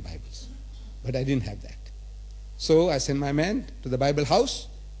of different Bibles. But I didn't have that. So I sent my man to the Bible house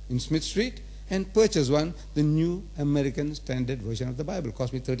in Smith Street and purchased one, the New American Standard Version of the Bible. It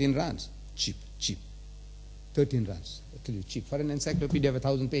cost me 13 rands. Cheap. 13 rands. I tell you, cheap. For an encyclopedia of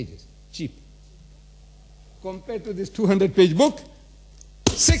 1,000 pages. Cheap. Compared to this 200-page book,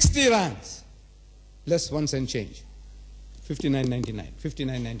 60 rands. Less 1 cent change. 59.99.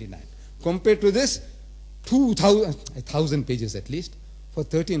 59.99. Compared to this, 1,000 pages at least, for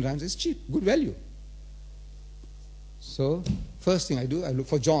 13 rands is cheap. Good value. So, first thing I do, I look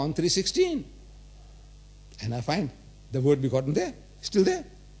for John 3:16. And I find the word begotten there. Still there.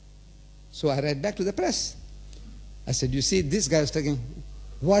 So I write back to the press. I said, you see, this guy is talking,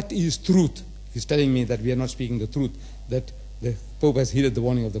 what is truth? He's telling me that we are not speaking the truth, that the Pope has heeded the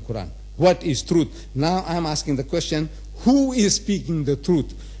warning of the Quran. What is truth? Now I'm asking the question, who is speaking the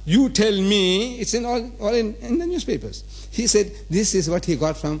truth? You tell me, it's in all in the newspapers. He said, this is what he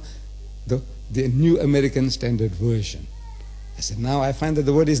got from the New American Standard Version. I said, now I find that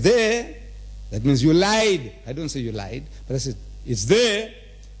the word is there. That means you lied. I don't say you lied, but I said, it's there.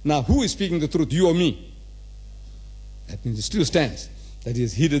 Now who is speaking the truth, you or me? That means it still stands, that he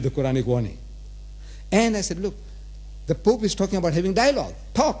has heeded the Quranic warning. And I said, look, the Pope is talking about having dialogue.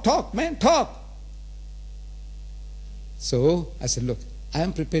 Talk, man, talk. So I said, look, I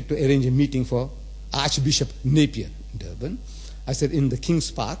am prepared to arrange a meeting for Archbishop Napier in Durban. I said, in the King's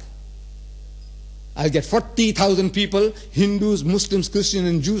Park. I'll get 40,000 people, Hindus, Muslims, Christians,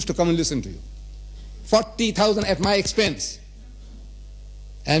 and Jews to come and listen to you. 40,000 at my expense.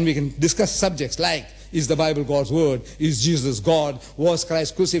 And we can discuss subjects like, is the Bible God's word? Is Jesus God? Was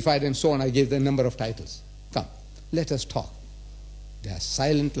Christ crucified? And so on. I gave them a number of titles. Come, let us talk. They are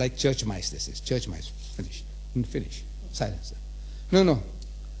silent like church mice, this is. Church mice. Finish. Finish. Silence. No.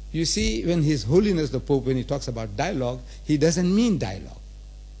 You see, when His Holiness the Pope, when he talks about dialogue, he doesn't mean dialogue.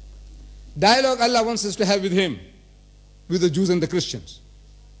 Dialogue Allah wants us to have with Him, with the Jews and the Christians.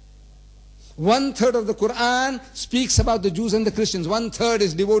 1/3 of the Quran speaks about the Jews and the Christians. 1/3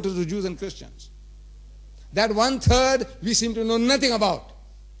 is devoted to Jews and Christians. That 1/3 we seem to know nothing about.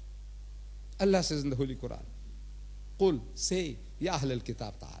 Allah says in the Holy Quran, Qul, say, Ya Ahl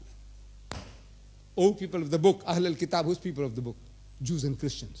al-Kitab ta'ala. O people of the book, Ahl al-Kitab, who's people of the book? Jews and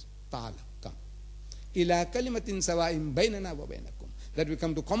Christians. Ta'ala, come. Ila kalimatin sawa'in baynana wa baynakum. That we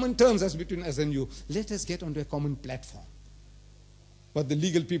come to common terms as between us and you. Let us get onto a common platform. What the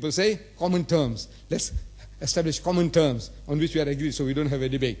legal people say, common terms. Let's establish common terms on which we are agreed so we don't have a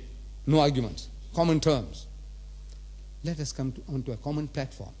debate. No arguments. Common terms. Let us come onto a common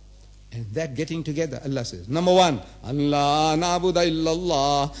platform. And that getting together, Allah says, number one, Allah na'budu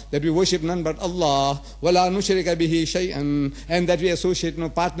illallah, that we worship none but Allah, wala nushrika bihi shay'an, and that we associate no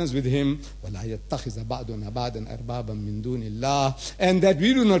partners with Him, wala yattakhiza ba'duna ba'dan arbaban min dunillah, and that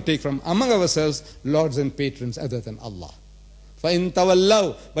we do not take from among ourselves lords and patrons other than Allah. فَإِن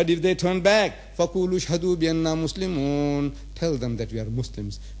تَوَلَّوْا, but if they turn back, فَقُولُوا اشْهَدُوا بِأَنَّا مُسْلِمُونَ, tell them that we are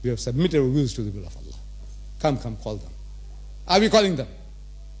Muslims, we have submitted our wills to the will of Allah. Come, call them. Are we calling them?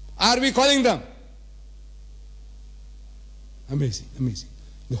 Are we calling them? Amazing.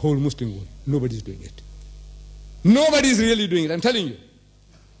 The whole Muslim world, nobody's doing it. Nobody's really doing it, I'm telling you.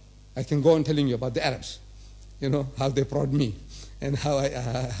 I can go on telling you about the Arabs, how they prod me and how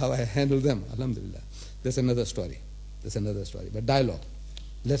I handle them. Alhamdulillah. That's another story. But dialogue.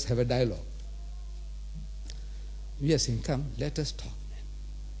 Let's have a dialogue. We are saying, come, let us talk, man.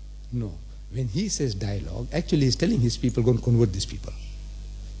 No. When he says dialogue, actually he's telling his people, go and convert these people.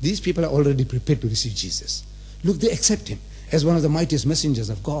 These people are already prepared to receive Jesus. Look, they accept Him as one of the mightiest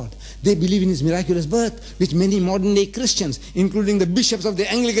messengers of God. They believe in His miraculous birth, which many modern day Christians, including the bishops of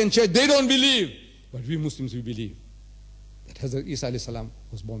the Anglican Church, they don't believe. But we Muslims, we believe that Hazrat Isa alayhi salam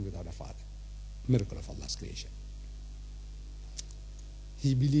was born without a father. Miracle of Allah's creation.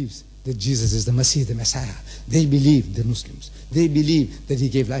 He believes that Jesus is the Messiah, the Messiah. They believe, the Muslims. They believe that He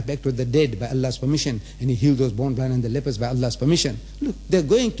gave life back to the dead by Allah's permission, and He healed those born blind and the lepers by Allah's permission. Look, they're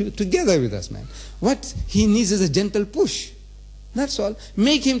going together with us, man. What he needs is a gentle push. That's all.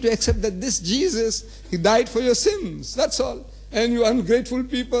 Make him to accept that this Jesus, He died for your sins. That's all. And you ungrateful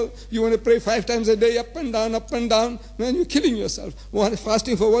people, you want to pray 5 times a day, up and down, man, you're killing yourself.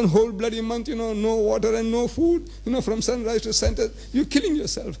 Fasting for 1 whole bloody month, no water and no food, from sunrise to sunset, you're killing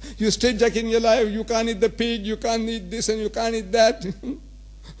yourself. You're straitjacking your life, you can't eat the pig, you can't eat this and you can't eat that.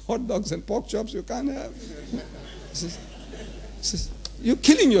 Hot dogs and pork chops you can't have. You're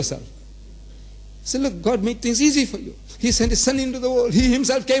killing yourself. Say, look, God made things easy for you. He sent His Son into the world. He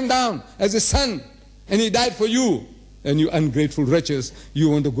Himself came down as a Son, and He died for you. And you ungrateful wretches, you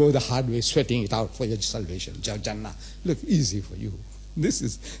want to go the hard way, sweating it out for your salvation. Jannah. Look, easy for you.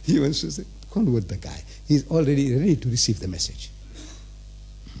 He wants to say, convert the guy. He's already ready to receive the message.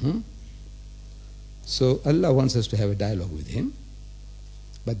 So Allah wants us to have a dialogue with Him.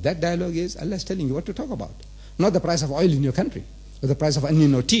 But that dialogue is, Allah is telling you what to talk about. Not the price of oil in your country, or the price of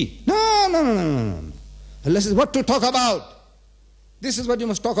onion or tea. No. Allah says what to talk about. This is what you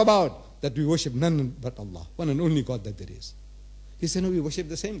must talk about. That we worship none but Allah, one and only God that there is. He said, no, we worship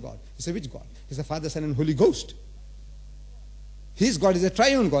the same God. He said, which God? He's the Father, Son, and Holy Ghost. His God is a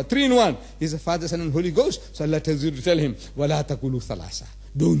triune God, 3 in 1. He's the Father, Son, and Holy Ghost. So Allah tells you to tell Him, وَلَا تَقُولُوا ثَلَاثَةً.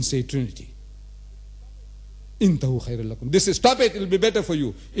 Don't say Trinity. إِنْتَهُ خَيْرٌ لَكُمْ. This is, stop it, it'll be better for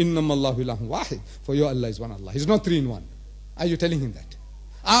you. إِنَّمَا اللَّهُ إِلَهٌ وَاحِدٌ. For your Allah is one Allah. He's not 3 in 1. Are you telling him that?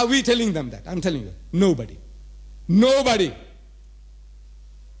 Are we telling them that? I'm telling you, nobody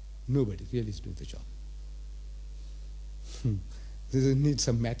really is doing the job. They need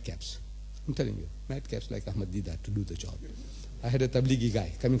some madcaps. I'm telling you, madcaps like AHMED DEEDAT to do the job. I had a Tablighi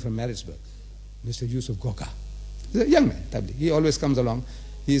guy coming from Marisburg, Mr. Yusuf Goka. He's a young man, Tablighi. He always comes along.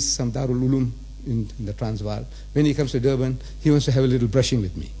 He's some Darul Ulum in the Transvaal. When he comes to Durban, he wants to have a little brushing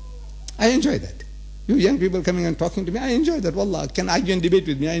with me. I enjoy that. You young people coming and talking to me, I enjoy that. Wallah, can argue and debate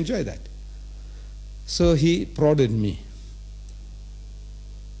with me, I enjoy that. So he prodded me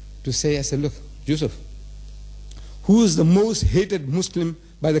to say, I said, look, Yusuf, who is the most hated Muslim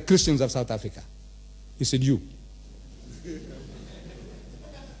by the Christians of South Africa? He said, you.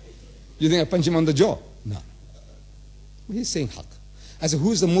 You think I punch him on the jaw? No. He's saying haq. I said,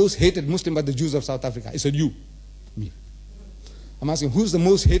 who is the most hated Muslim by the Jews of South Africa? He said, you. Me. I'm asking, who's the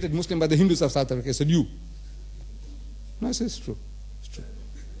most hated Muslim by the Hindus of South Africa? He said, you. No, I said, it's true. It's true.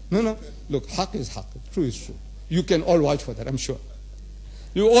 No. Look, haq is haq. True is true. You can all vouch for that, I'm sure.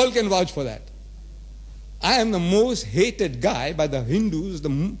 You all can vouch for that. I am the most hated guy by the Hindus,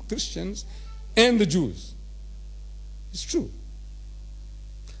 the Christians, and the Jews. It's true.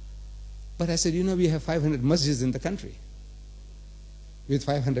 But I said, we have 500 masjids in the country with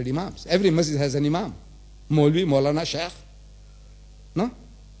 500 imams. Every masjid has an imam. Maulvi, Maulana, Shaykh. No?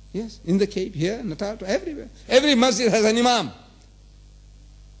 Yes, in the Cape, here, Natal, everywhere. Every masjid has an imam.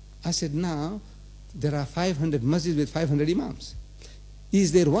 I said, now, there are 500 masjids with 500 imams.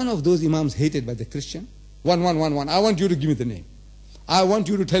 Is there one of those imams hated by the Christian? One. I want you to give me the name. I want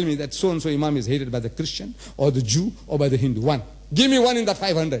you to tell me that so-and-so imam is hated by the Christian or the Jew or by the Hindu. One. Give me one in that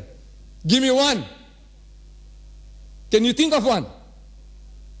 500. Give me one. Can you think of one?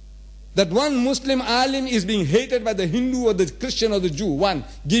 That one Muslim alim is being hated by the Hindu or the Christian or the Jew. One.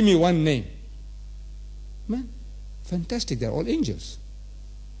 Give me one name. Man, fantastic. They're all angels.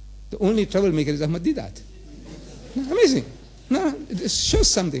 The only troublemaker is AHMED DEEDAT. Amazing. No, it shows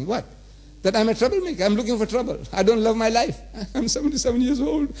something. What? That I'm a troublemaker. I'm looking for trouble. I don't love my life. I'm 77 years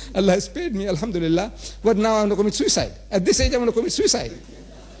old. Allah has paid me, alhamdulillah. But now I'm going to commit suicide. At this age, I'm going to commit suicide.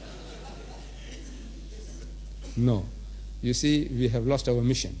 No. You see, we have lost our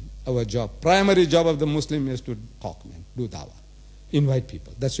mission, our job. Primary job of the Muslim is to talk, man, do dawah. Invite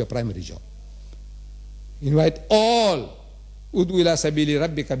people. That's your primary job. Invite all. Ud'u ila sabili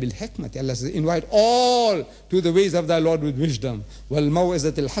rabbika bil hikmati. Allah says, invite all to the ways of thy Lord with wisdom. Wal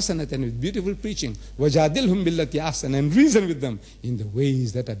maw'izatil hasanati, and with beautiful preaching. Wajadilhum billati ahsan, and reason with them in the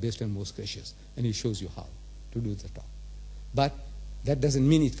ways that are best and most gracious. And he shows you how to do the talk. But that doesn't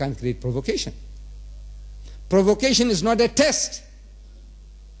mean it can't create provocation. Provocation is not a test.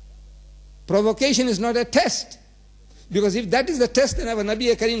 Provocation is not a test. Because if that is the test, then our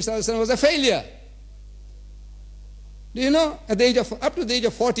Nabi Kareem Sallallahu Alaihi Wasallam was a failure. Do you know, up to the age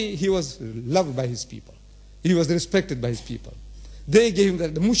of 40, he was loved by his people. He was respected by his people. They gave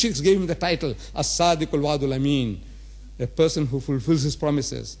him the mushriks gave him the title, As-Sadiqul Wadul Amin, a person who fulfills his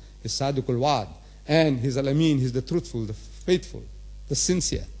promises, is Sadiqul Wad. And he's Al-Amin, he's the truthful, the faithful, the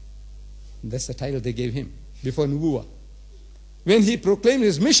sincere. That's the title they gave him before Nubuwah. When he proclaimed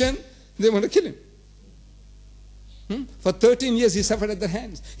his mission, they want to kill him. For 13 years he suffered at their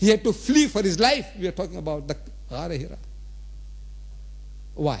hands. He had to flee for his life. We are talking about the Ghar Hira.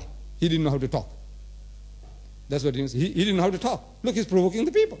 Why? He didn't know how to talk. That's what he was. He didn't know how to talk. Look, he's provoking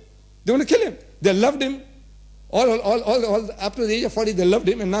the people. They want to kill him. They loved him. All up to the age of 40, they loved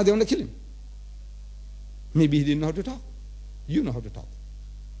him, and now they want to kill him. Maybe he didn't know how to talk. You know how to talk.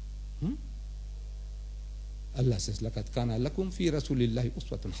 Allah says, لَقَدْ كَانَ لَكُمْ فِي رَسُولِ اللَّهِ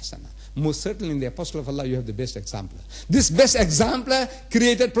أُسْوَةٌ حَسَنَةٌ. Most certainly in the Apostle of Allah, you have the best exemplar. This best exemplar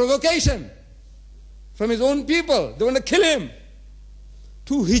created provocation from his own people. They want to kill him.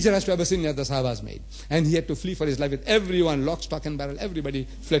 2 hijras to Abyssinia the Sahabas made. And he had to flee for his life with everyone, lock, stock and barrel. Everybody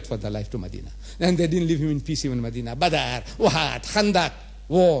fled for their life to Medina. And they didn't leave him in peace even in Medina. Badr, Uhud, Khandak,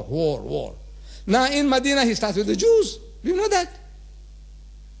 war. Now in Medina he starts with the Jews. Do you know that?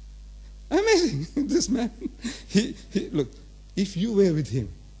 Amazing. This man, look, if you were with him,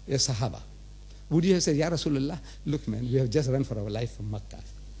 a Sahaba, would you have said, Ya Rasulullah, look man, we have just run for our life from Makkah.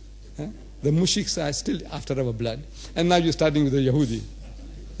 The mushriks are still after our blood. And now you're starting with the Yahudi.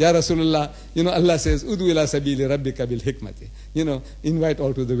 Ya Rasulullah, Allah says, Ud'u ila sabili rabbika bil hikmati. Invite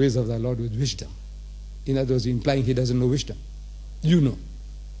all to the ways of thy Lord with wisdom. In other words, implying he doesn't know wisdom. You know.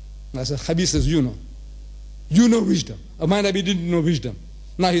 I said, Khabib says, you know. You know wisdom. My Nabi didn't know wisdom.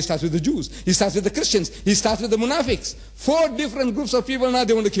 Now he starts with the Jews. He starts with the Christians. He starts with the Munafiqs. 4 different groups of people now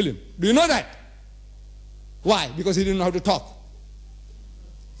they want to kill him. Do you know that? Why? Because he didn't know how to talk.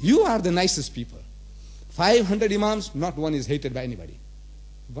 You are the nicest people. 500 imams, not one is hated by anybody.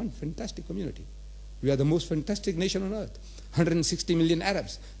 One fantastic community. We are the most fantastic nation on earth. 160 million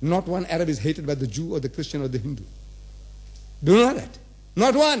Arabs. Not one Arab is hated by the Jew or the Christian or the Hindu. Do you know that?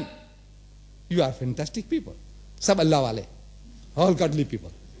 Not one. You are fantastic people. Sab Allah wale. All godly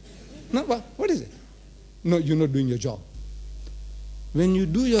people. No, what is it? No, you're not doing your job. When you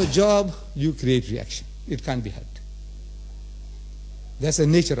do your job, you create reaction. It can't be helped. That's the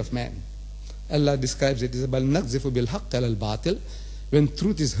nature of man. Allah describes it as bal naqzifu bil haqq al batil. When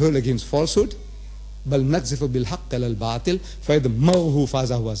truth is hurled against falsehood, bal naqzifu bil haqq al batil fa idmaghu fa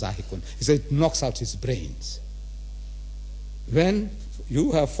huwa zahikun. He said it knocks out his brains. When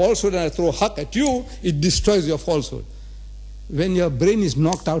you have falsehood and I throw haqq at you, it destroys your falsehood. When your brain is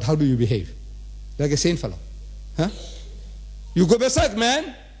knocked out, how do you behave? Like a sane fellow. Huh? You go berserk,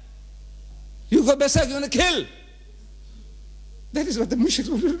 man. You go berserk, you want to kill. That is what the mushriks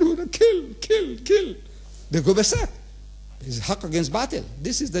want to do. Kill, kill, kill. They go berserk. This is haqq against batil.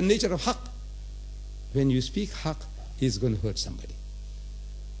 This is the nature of haqq. When you speak haqq, it's going to hurt somebody.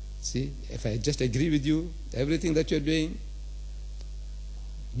 See, if I just agree with you, everything that you're doing,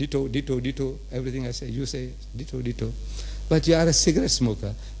 ditto, ditto, ditto, everything I say, you say, ditto, ditto. But you are a cigarette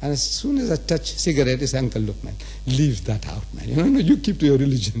smoker, and as soon as I touch cigarette, it's uncle, look, man, leave that out, man. You know, you keep to your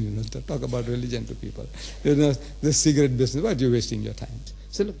religion, talk about religion to people. The cigarette business, why are you wasting your time?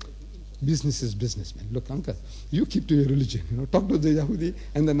 So look, business is business, man. Look, uncle, you keep to your religion, talk to the Yahudi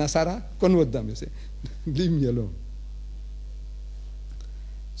and the Nasara, convert them, you say, leave me alone.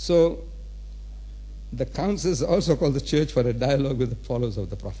 So, the council is also called the church for a dialogue with the followers of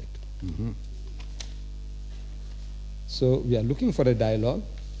the Prophet. So we are looking for a dialogue.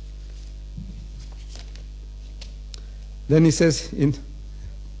 Then he says in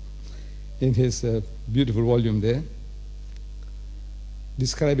his beautiful volume there,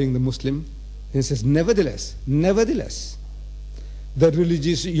 describing the Muslim, he says, nevertheless, the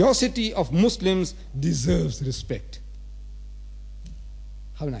religiosity of Muslims deserves respect.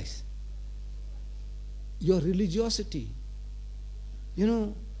 How nice. Your religiosity.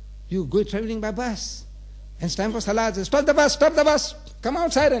 You go traveling by bus, and it's time for salat. Stop the bus, come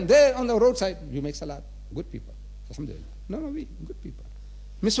outside, and there on the roadside, you make salat. Good people. Alhamdulillah. No, we, good people.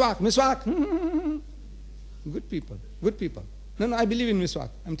 Miswak. Good people. No, I believe in miswak.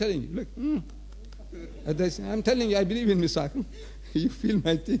 I'm telling you, look. I'm telling you, I believe in miswak. You feel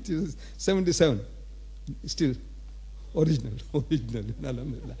my teeth is 77. Still original.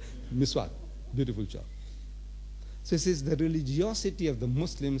 Alhamdulillah. Miswak. Beautiful job. So it says the religiosity of the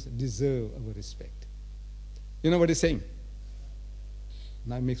Muslims deserve our respect. You know what he's saying?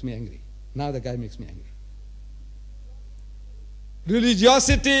 Now it makes me angry. Now the guy makes me angry.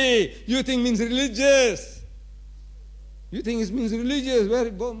 Religiosity, you think means religious. You think it means religious. Very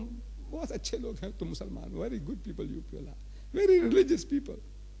good people you people are. Very religious people.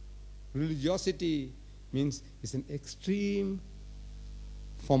 Religiosity means it's an extreme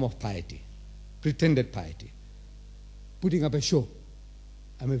form of piety. Pretended piety. Putting up a show.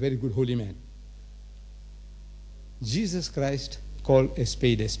 I'm a very good holy man. Jesus Christ called a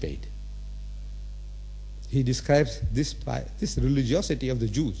spade a spade. He describes this religiosity of the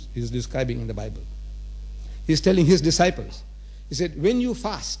Jews, he's describing in the Bible. He's telling his disciples, he said, when you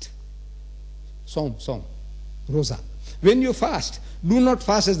fast, som, rosa, when you fast, do not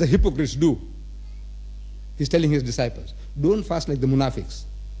fast as the hypocrites do. He's telling his disciples, don't fast like the munafiqs,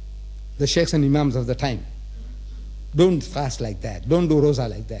 the sheikhs and imams of the time. Don't fast like that. Don't do rosa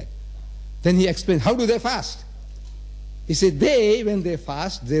like that. Then he explained, how do they fast? He said, when they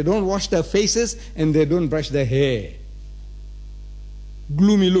fast, they don't wash their faces and they don't brush their hair.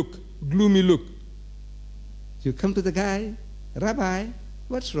 Gloomy look. You come to the guy, Rabbi,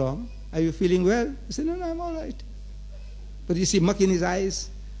 what's wrong? Are you feeling well? He said, no, I'm all right. But you see muck in his eyes,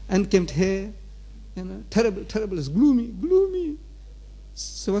 unkempt hair, terrible, it's gloomy.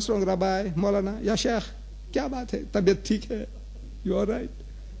 So what's wrong, Rabbi, Maulana, Ya Sheikh, kya baat hai, tabiyat theek hai, you all right?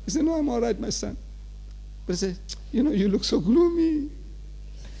 He said, no, I'm all right, my son. But he said, you look so gloomy.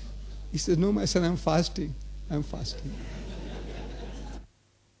 He said, no, my son, I'm fasting.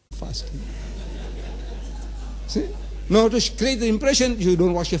 See? No, to create the impression, you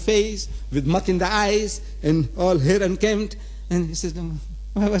don't wash your face with muck in the eyes and all hair unkempt. And he says, no,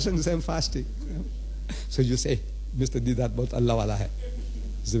 my son says, I'm fasting. So you say, Mr. Deedat, both Allah wala hai.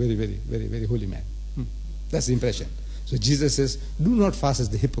 He's a very, very, very, very holy man. That's the impression. So Jesus says, do not fast as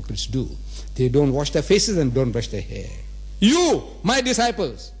the hypocrites do. They don't wash their faces and don't brush their hair. You, my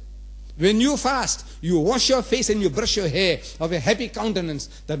disciples, when you fast, you wash your face and you brush your hair of a happy countenance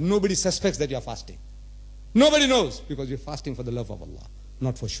that nobody suspects that you are fasting. Nobody knows, because you're fasting for the love of Allah,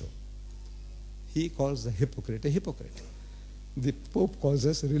 not for show. He calls the hypocrite a hypocrite. The Pope calls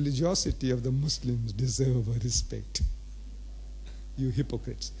us religiosity of the Muslims deserve our respect. You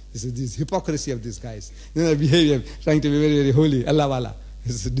hypocrites. This is this hypocrisy of these guys. Behavior, trying to be very, very holy. Allah wala.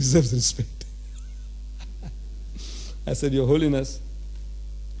 This deserves respect. I said, Your Holiness,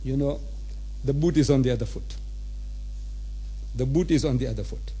 the boot is on the other foot. The boot is on the other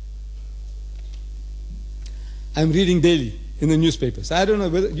foot. I'm reading daily in the newspapers. I don't know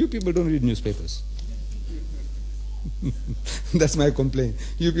whether you people don't read newspapers. That's my complaint.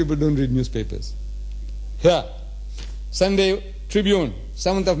 You people don't read newspapers. Here, Sunday Tribune,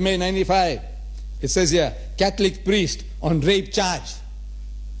 7th of May, 95. It says here, Catholic priest on rape charge.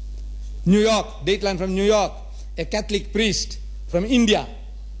 New York, dateline from New York, a Catholic priest from India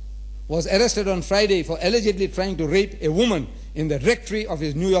was arrested on Friday for allegedly trying to rape a woman in the rectory of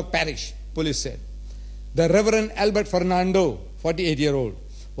his New York parish, police said. The Reverend Albert Fernando, 48-year-old,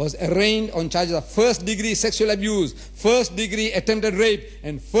 was arraigned on charges of first-degree sexual abuse, first-degree attempted rape,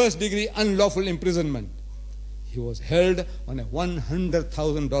 and first-degree unlawful imprisonment. He was held on a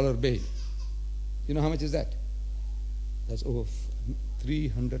 $100,000 bail. You know how much is that? That's over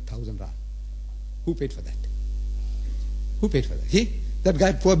 300,000 rand. Who paid for that? Who paid for that? He? That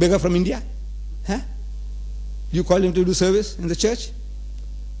guy, poor beggar from India? Huh? You call him to do service in the church?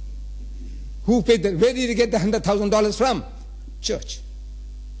 Who paid that? Where did he get the $100,000 from? Church.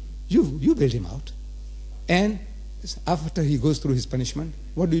 You bailed him out. And after he goes through his punishment,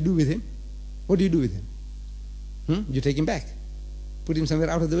 what do you do with him? What do you do with him? You take him back. Put him somewhere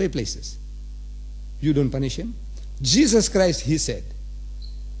out of the way places. You don't punish him. Jesus Christ, he said,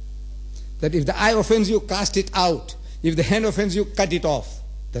 that if the eye offends you, cast it out. If the hand offends you, cut it off.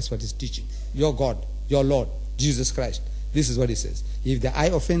 That's what he's teaching. Your God, your Lord, Jesus Christ. This is what he says. If the eye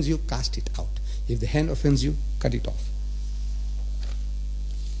offends you, cast it out. If the hand offends you, cut it off.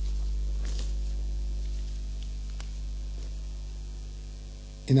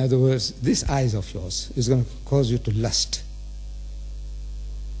 In other words, this eyes of yours is going to cause you to lust,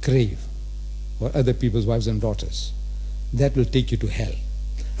 crave for other people's wives and daughters. That will take you to hell.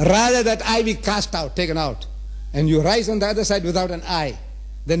 Rather that eye be cast out, taken out, and you rise on the other side without an eye,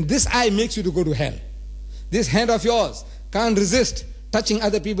 then this eye makes you to go to hell. This hand of yours can't resist touching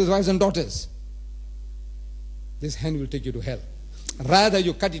other people's wives and daughters. This hand will take you to hell. Rather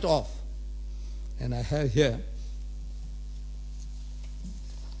you cut it off. And I have here,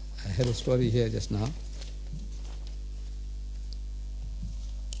 I had a story here just now.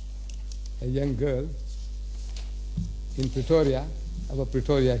 A young girl in Pretoria, our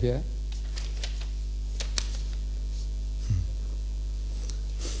Pretoria here.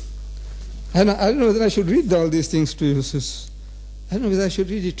 I don't know whether I should read all these things to you, sis. I don't know whether I should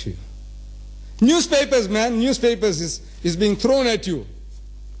read it to you. Newspapers, man, newspapers is being thrown at you.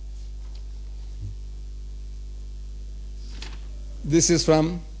 This is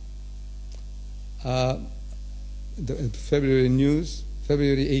from the February News,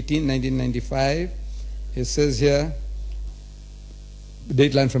 February 18, 1995. It says here,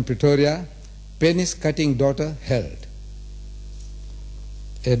 dateline from Pretoria, penis-cutting daughter held.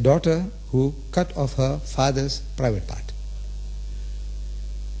 A daughter who cut off her father's private part.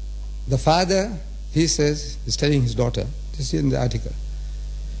 The father, he says, is telling his daughter, just in the article,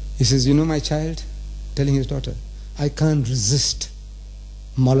 he says, you know my child, telling his daughter, I can't resist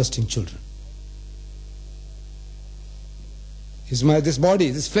molesting children. This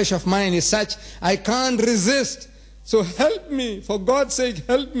body, this flesh of mine is such, I can't resist. So help me, for God's sake,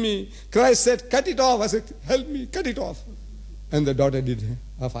 help me. Christ said, cut it off. I said, help me, cut it off. And the daughter did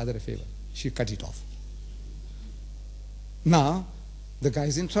her father a favor. She cut it off. Now, the guy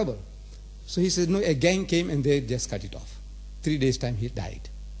is in trouble. So he said, no, a gang came and they just cut it off. 3 days' time he died.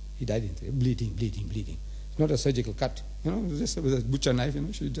 He died in bleeding. It's not a surgical cut. You know, just with a butcher knife, you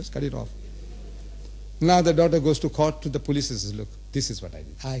know, she just cut it off. Now the daughter goes to court to the police and says, look, this is what I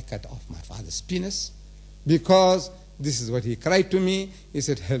did. I cut off my father's penis because this is what he cried to me. He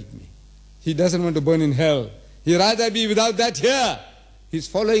said, help me. He doesn't want to burn in hell. He'd rather be without that here. He's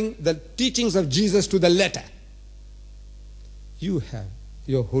following the teachings of Jesus to the letter. You have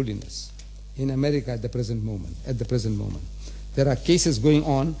your holiness in America at the present moment. There are cases going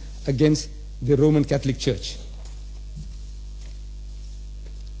on against the Roman Catholic Church.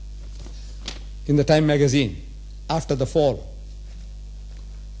 In the Time magazine, after the fall,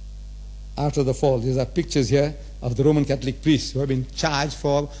 these are pictures here of the Roman Catholic priests who have been charged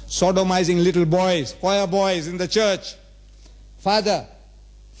for sodomizing little boys, choir boys in the church. Father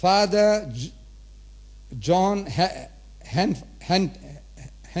John Henton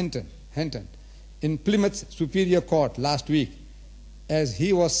in Plymouth Superior Court last week, as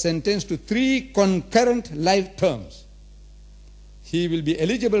he was sentenced to 3 concurrent life terms. He will be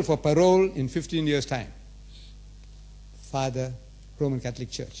eligible for parole in 15 years' time. Father, Roman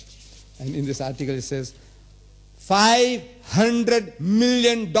Catholic Church. And in this article it says, $500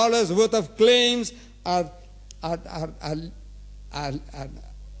 million worth of claims are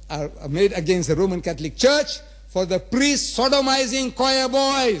made against the Roman Catholic Church for the priests sodomizing choir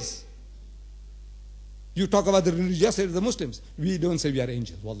boys. You talk about the religiosity of the Muslims. We don't say we are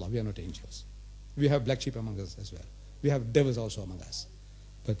angels. Wallah, we are not angels. We have black sheep among us as well. We have devils also among us.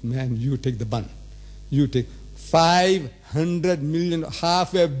 But man, you take the bun. You take $500 million,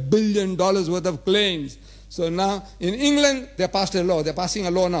 $500 million worth of claims So now in England, they passed a law. They're passing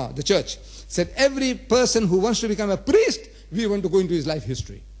a law now, the church. Said every person who wants to become a priest, we want to go into his life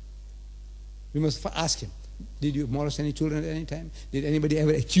history. We must ask him, did you molest any children at any time? Did anybody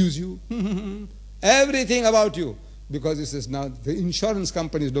ever accuse you? Everything about you. Because this is now, the insurance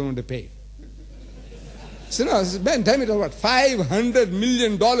companies don't want to pay. So no, Ben, tell me what, $500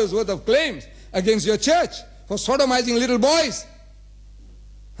 million worth of claims against your church for sodomizing little boys.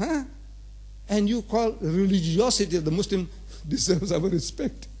 Huh? And you call religiosity of the Muslim deserves our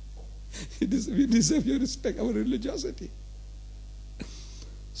respect. We deserve your respect, our religiosity.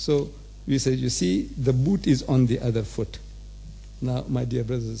 So we said, you see, the boot is on the other foot. Now, my dear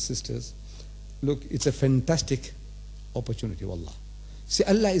brothers and sisters, look, it's a fantastic opportunity, wallah. See,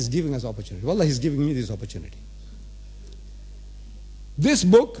 Allah is giving us opportunity. Wallah, He's giving me this opportunity. This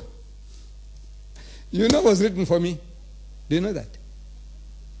book, you know, was written for me. Do you know that?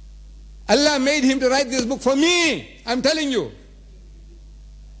 Allah made him to write this book for me. I'm telling you.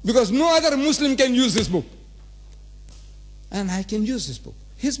 Because no other Muslim can use this book. And I can use this book.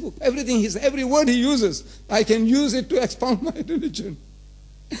 His book. Everything, every word he uses, I can use it to expound my religion.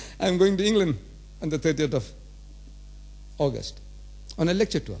 I'm going to England on the 30th of August on a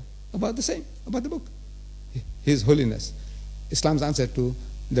lecture tour about the same, about the book. His Holiness, Islam's answer to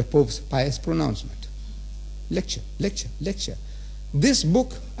the Pope's Pious Pronouncement. Lecture, lecture, lecture. This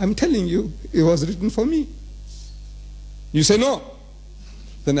book, I'm telling you, it was written for me. You say no.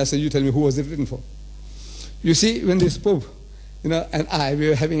 Then I say, you tell me who was it written for? You see, when this Pope, you know, and we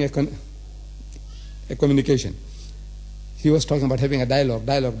were having a communication. He was talking about having a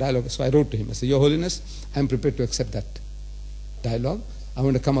dialogue. So I wrote to him. I said, Your Holiness, I'm prepared to accept that dialogue. I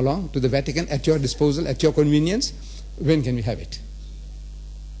want to come along to the Vatican at your disposal, at your convenience. When can we have it?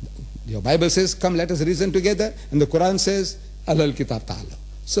 Your Bible says, come, let us reason together. And the Quran says, Alal Kitab Ta'ala.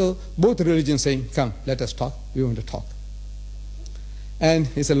 So both religions saying, come, let us talk. We want to talk. And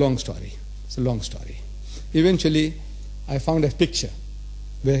it's a long story. It's a long story. Eventually, I found a picture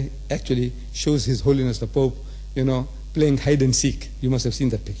where actually shows His Holiness the Pope, you know, playing hide and seek. You must have seen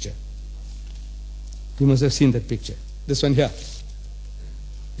that picture. You must have seen that picture. This one here.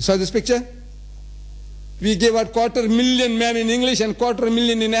 You saw this picture? We gave out 250,000 men in English and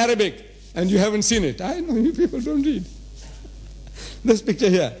 250,000 in Arabic. And you haven't seen it. I know you people don't read. This picture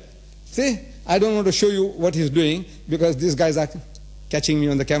here. See, I don't want to show you what he's doing because these guys are catching me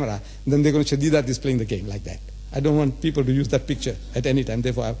on the camera. Then they're going to say, Deedat is playing the game like that. I don't want people to use that picture at any time.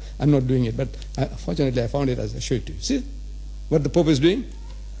 Therefore, I'm not doing it. But fortunately, I found it as I show it to you. See what the Pope is doing?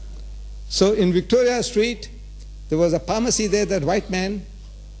 So in Victoria Street, there was a pharmacy there, that white man.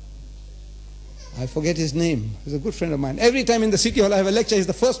 I forget his name. He's a good friend of mine. Every time in the city hall I have a lecture, he's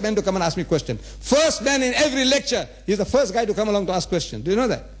the first man to come and ask me a question. First man in every lecture. He's the first guy to come along to ask questions. Do you know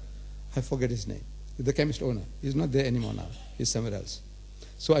that? I forget his name. He's the chemist owner. He's not there anymore now. He's somewhere else.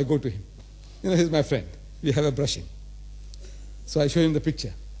 So I go to him. You know, he's my friend. We have a brushing. So I show him the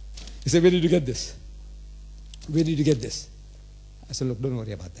picture. He said, where did you get this? Where did you get this? I said, look, don't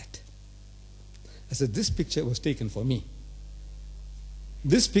worry about that. I said, this picture was taken for me.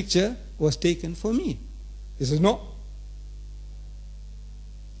 This picture was taken for me. He says, no.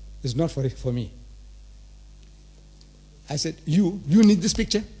 It's not for me. I said, you need this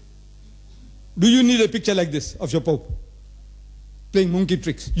picture? Do you need a picture like this of your Pope? Playing monkey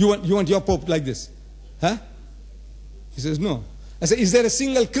tricks. You want your Pope like this? Huh? He says, no. I said, is there a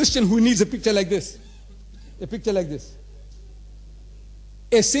single Christian who needs a picture like this? A picture like this?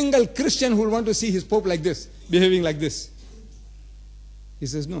 A single Christian who will want to see his Pope like this, behaving like this? He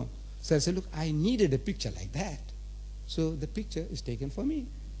says, no. So I said, look, I needed a picture like that. So the picture is taken for me.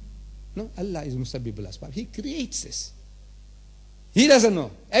 No, Allah is Musabbibul Asbab. He creates this. He doesn't know.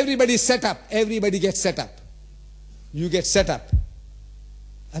 Everybody is set up. Everybody gets set up. You get set up.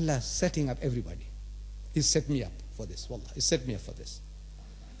 Allah is setting up everybody. He set me up for this. Wallah, He set me up for this.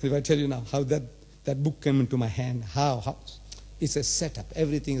 If I tell you now how that book came into my hand, how it's a setup.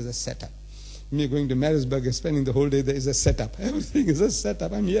 Everything is a setup. Me going to Marisburg and spending the whole day there is a setup. Everything is a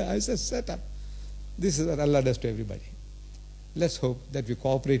setup. I'm here, it's a setup. This is what Allah does to everybody. Let's hope that we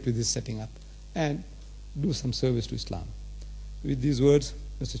cooperate with this setting up and do some service to Islam. With these words,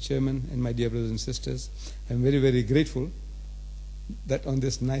 Mr. Chairman and my dear brothers and sisters, I'm very, very grateful that on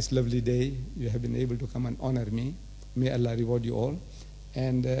this nice, lovely day, you have been able to come and honor me. May Allah reward you all.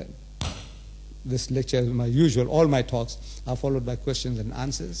 And this lecture, as my usual, all my talks are followed by questions and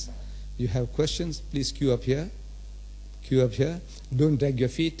answers. You have questions, please queue up here. Queue up here. Don't drag your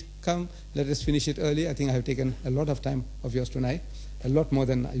feet. Come, let us finish it early. I think I have taken a lot of time of yours tonight, a lot more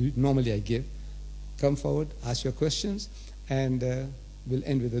than normally I give. Come forward, ask your questions, and we'll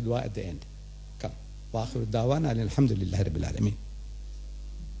end with a dua at the end. Come. وآخر دعوانا الحمد لله رب العالمين.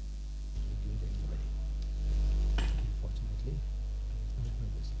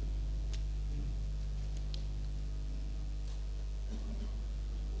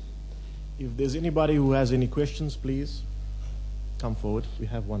 If there's anybody who has any questions, please come forward. We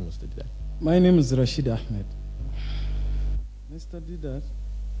have one, Mr. Deedat. My name is Rashid Ahmed. Mr. Deedat,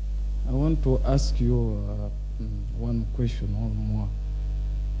 I want to ask you one question or more.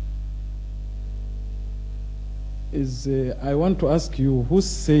 I want to ask you, who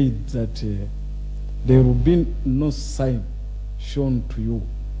said that there will be no sign shown to you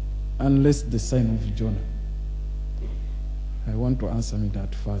unless the sign of Jonah? I want to answer me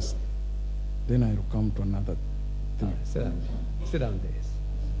that first. Then I will come to another thing. Sit down. Sit down there.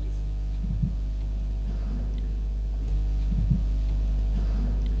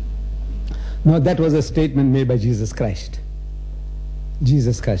 No, that was a statement made by Jesus Christ.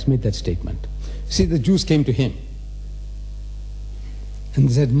 Jesus Christ made that statement. See, the Jews came to him and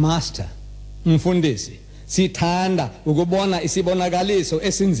they said, Master, mfundisi, sithanda ukubona isibonakaliso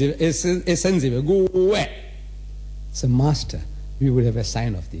esenziwe kuwe. So, Master, we would have a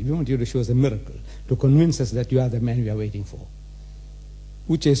sign of thee. We want you to show us a miracle to convince us that you are the man we are waiting for.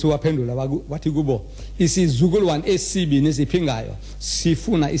 uJesu waphendula wathi kubo, isizukulwane esibi nesiphingayo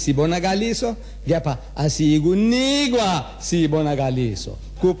sifuna isibonakaliso, kepha asikunikwa sibonakaliso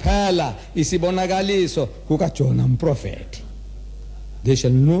kuphela isibonakaliso kukaJona umprofeti. There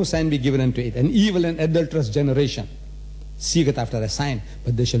shall no sign be given unto it. An evil and adulterous generation seeketh after a sign,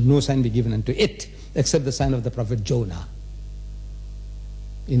 but there shall no sign be given unto it except the sign of the prophet Jonah.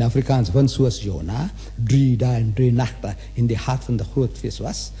 In Afrikaans, want soos Jonah 3 dae en 3 nagte in die hart van die groot vis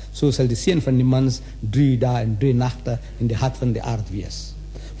was, so sal die seun van die mens 3 dae en 3 nagte in die hart van die aard wees.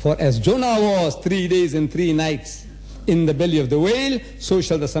 For as Jonah was 3 days and 3 nights in the belly of the whale, so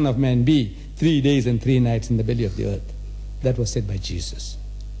shall the Son of Man be 3 days and 3 nights in the belly of the earth. That was said by Jesus.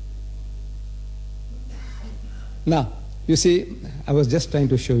 Now, you see, I was just trying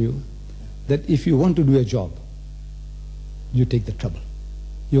to show you that if you want to do a job, you take the trouble.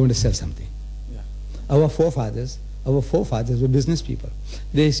 You want to sell something. Yeah. Our forefathers were business people.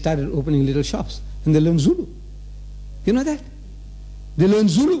 They started opening little shops and they learned Zulu. You know that? They learned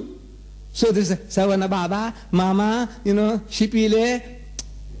Zulu. So there's a Sawana Baba, Mama, Shipile.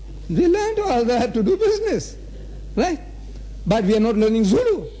 They learned all that to do business. Right? But we are not learning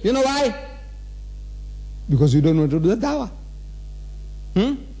Zulu. You know why? Because you don't want to do the dawah.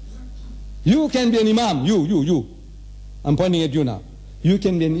 You can be an imam. You. I'm pointing at you now. You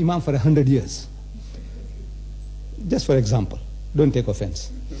can be an imam for 100 years. Just for example. Don't take offense.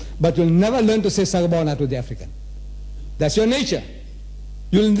 But you'll never learn to say Sagabona to the African. That's your nature.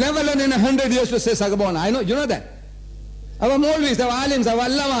 You'll never learn in 100 years to say Sagabona. I know, you know that. Our Maulvis, our Alims, our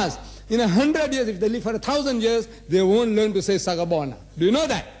Allamas, in 100 years, if they live for 1,000 years, they won't learn to say Sagabona. Do you know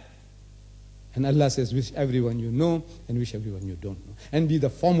that? And Allah says, wish everyone you know and wish everyone you don't know. And be the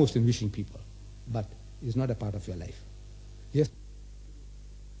foremost in wishing people. But it's not a part of your life. Yes?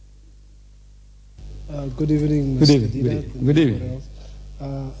 Good evening, Mr. Deedat. Good evening.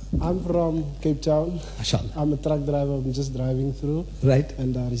 I'm from Cape Town. Mashallah. I'm a truck driver. I'm just driving through. Right.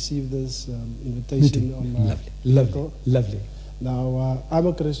 And I received this invitation on my Lovely. Now, I'm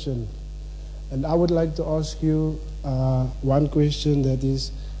a Christian. And I would like to ask you one question, that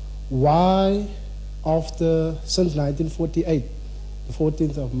is, why since 1948, the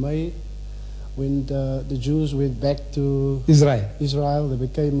 14th of May, when the Jews went back to Israel, Israel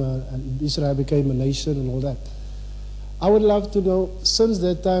became a nation and all that. I would love to know, since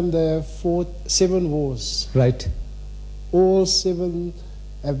that time they have fought 7 wars. Right. All 7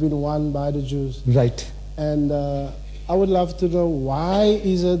 have been won by the Jews. Right. And I would love to know, why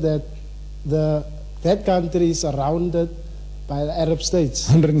is it that that country is surrounded by the Arab states?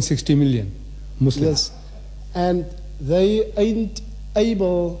 160 million Muslims. Yes. And they ain't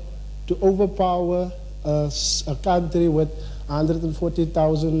able to overpower a country with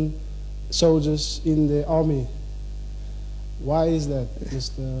 140,000 soldiers in the army. Why is that,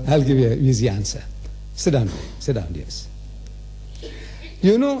 Mr.? I'll give you an easy answer. Sit down, yes.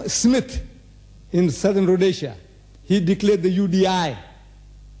 You know, Smith in southern Rhodesia, he declared the UDI,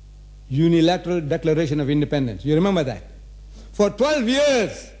 Unilateral Declaration of Independence. You remember that? For 12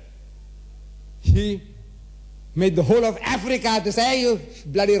 years, he made the whole of Africa to say, hey, you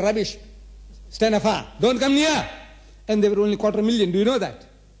bloody rubbish, stand afar, don't come near. And there were only 250,000. Do you know that?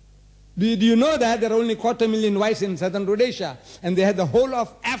 Do you know that there are only 250,000 whites in southern Rhodesia? And they had the whole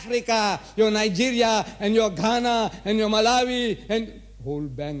of Africa, your Nigeria, and your Ghana, and your Malawi, and whole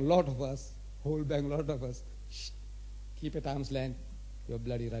bang lot of us. Shh, keep at arm's length, you're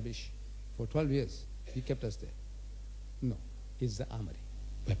bloody rubbish. For 12 years. He kept us there. No, it's the armory,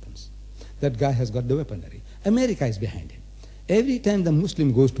 weapons. That guy has got the weaponry. America is behind him. Every time the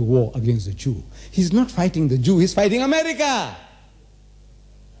Muslim goes to war against the Jew, he's not fighting the Jew, he's fighting America.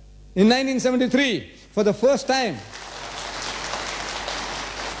 In 1973, for the first time,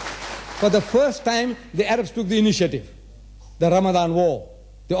 the Arabs took the initiative. The Ramadan War,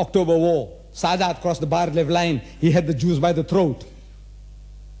 the October War, Sadat crossed the Bar-Lev line, he had the Jews by the throat.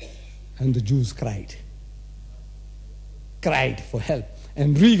 And the Jews cried for help.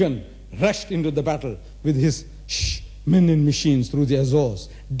 And Reagan rushed into the battle with his men and machines through the Azores,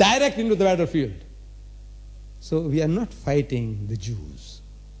 direct into the battlefield. So we are not fighting the Jews.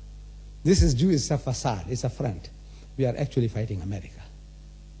 This is Jew is a facade, it's a front. We are actually fighting America.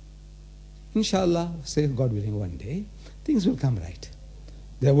 Inshallah, say God willing, one day, things will come right.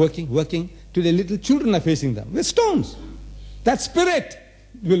 They are working, today little children are facing them with stones. That spirit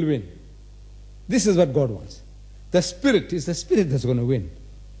will win. This is what God wants. The spirit is the spirit that's going to win.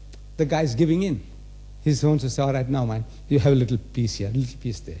 The guy is giving in. He's going to say, all right, now man, you have a little piece here, a little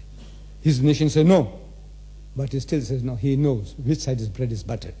piece there. His nation says no. But he still says no, he knows which side his bread is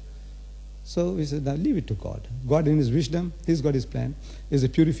buttered. So we said, now leave it to God. God in his wisdom, he's got his plan. Is a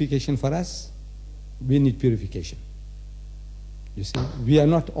purification for us. We need purification. You see, we are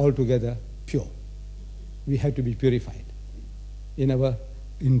not altogether pure. We have to be purified. In our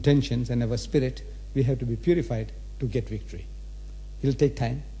intentions and our spirit, we have to be purified to get victory. It'll take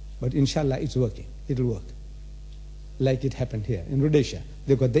time, but inshallah it's working. It'll work. Like it happened here in Rhodesia.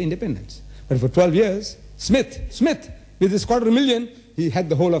 They got the independence. But for 12 years, Smith, with his 250,000, he had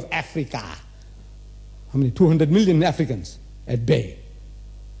the whole of Africa. How many? 200 million Africans at bay.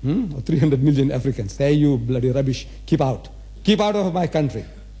 Or 300 million Africans. Hey, you bloody rubbish, keep out. Keep out of my country.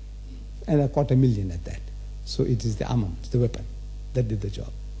 And 250,000 at that. So it is the armament, the weapon, that did the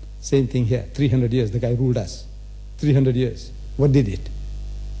job. Same thing here, 300 years, the guy ruled us. 300 years. What did it?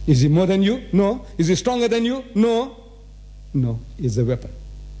 Is he more than you? No. Is he stronger than you? No. No, it's the weapon.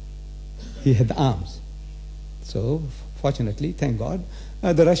 He had the arms. So, fortunately, thank God,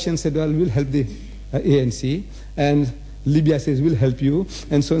 the Russians said, well, we'll help the ANC, and Libya says, we'll help you,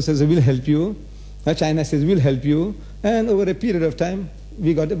 and so on says, we'll help you, China says, we'll help you, and over a period of time,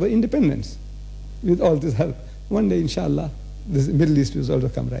 we got our independence with all this help. One day, inshallah, the Middle East will also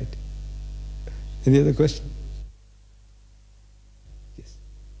come right. Any other question? Yes.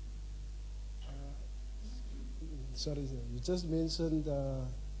 Sorry, sir. You just mentioned the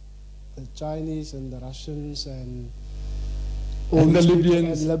Chinese and the Russians and all the these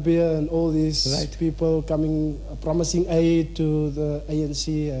Libyans. and Libya and all these Right. people coming, promising aid to the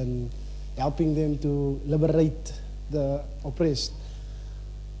ANC and helping them to liberate the oppressed.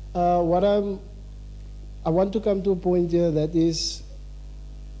 I want to come to a point here that is,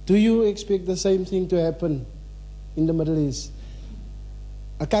 do you expect the same thing to happen in the Middle East?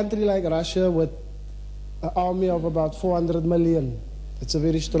 A country like Russia with an army of about 400 million, it's a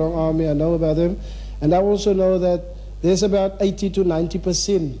very strong army, I know about them. And I also know that there's about 80 to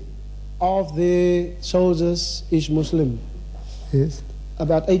 90% of their soldiers is Muslim. Yes.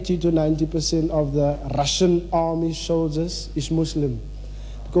 About 80 to 90% of the Russian army soldiers is Muslim.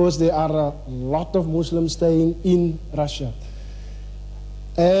 Because there are a lot of Muslims staying in Russia.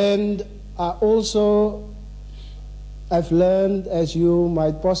 And I've learned, as you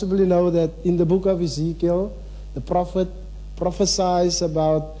might possibly know, that in the book of Ezekiel, the prophet prophesies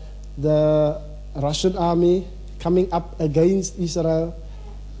about the Russian army coming up against Israel,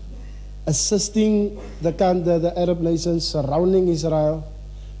 assisting the Arab nations surrounding Israel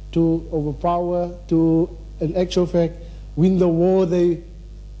to overpower, to, in actual fact, win the war they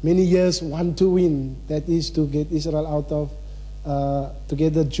many years want to win. That is to get Israel out of, to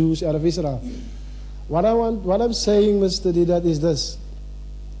get the Jews out of Israel. What I'm saying, Mr. Deedat, is this.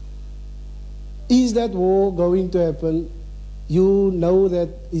 Is that war going to happen? You know that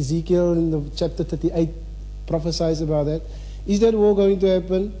Ezekiel in the chapter 38 prophesies about that. Is that war going to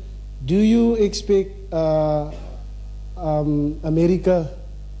happen? Do you expect America,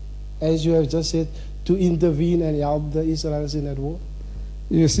 as you have just said, to intervene and help the Israelis in that war?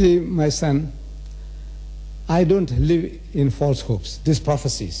 You see, my son, I don't live in false hopes. These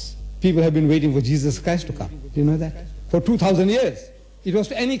prophecies. People have been waiting for Jesus Christ to come. Do you know that? For 2,000 years. It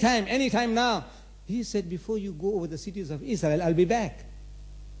was any time now. He said, before you go over the cities of Israel, I'll be back.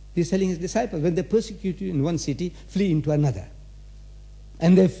 He's telling his disciples, when they persecute you in one city, flee into another.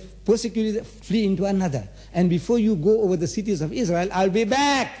 And they persecuted, flee into another. And before you go over the cities of Israel, I'll be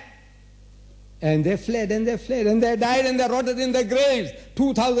back. And they fled, and they fled, and they died, and they rotted in their graves.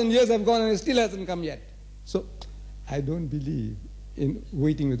 2,000 years have gone, and it still hasn't come yet. So, I don't believe in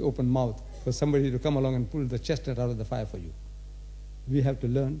waiting with open mouth for somebody to come along and pull the chestnut out of the fire for you. We have to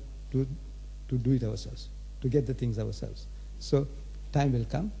learn to do it ourselves, to get the things ourselves. So time will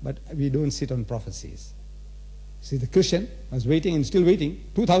come, but we don't sit on prophecies. See, the Christian was waiting and still waiting,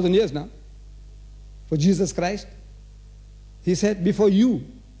 2,000 years now, for Jesus Christ. He said, before you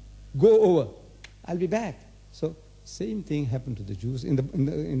go over, I'll be back. So same thing happened to the Jews in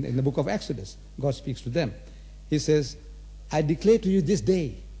the book of Exodus. God speaks to them. He says, I declare to you this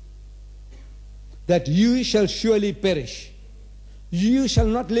day that you shall surely perish. You shall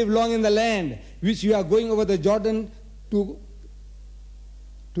not live long in the land which you are going over the Jordan to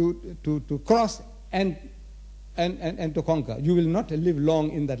cross and to conquer. You will not live long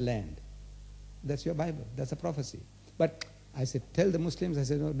in that land. That's your Bible. That's a prophecy. But I said, tell the Muslims, I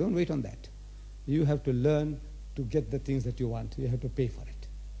said, no, don't wait on that. You have to learn to get the things that you want. You have to pay for it.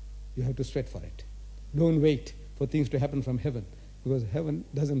 You have to sweat for it. Don't wait for things to happen from heaven, because heaven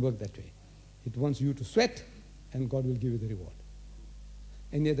doesn't work that way. It wants you to sweat, and God will give you the reward.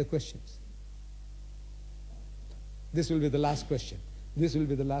 Any other questions? This will be the last question. This will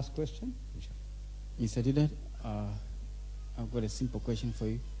be the last question. Mr. Deedat, I've got a simple question for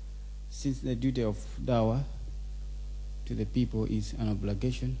you. Since the duty of dawah to the people is an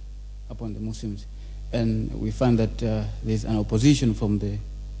obligation upon the Muslims, and we find that there's an opposition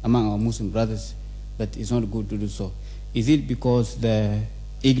among our Muslim brothers that is not good to do so. Is it because they're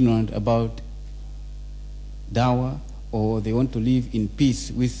ignorant about dawah, or they want to live in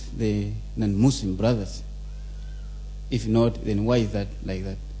peace with the non-Muslim brothers? If not, then why is that like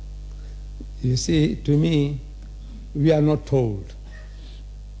that? You see, to me, we are not told.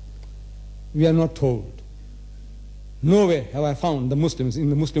 We are not told. Nowhere have I found the Muslims in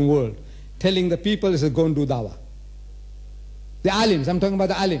the Muslim world telling the people, go and do dawah. The alims, I'm talking about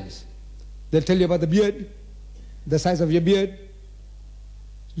the alims. They'll tell you about the beard, the size of your beard.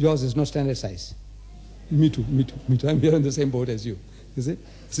 Yours is not standard size. Me too. I'm here in the same boat as you. You see?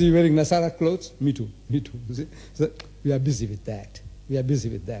 So you're wearing Nasara clothes? Me too. You see? So we are busy with that.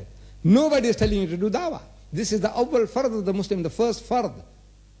 Nobody is telling you to do dawah. This is the awwal fard of the Muslim, the first fard.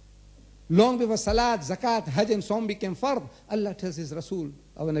 Long before Salat, Zakat, Hajj and Saum became fard, Allah tells His Rasul,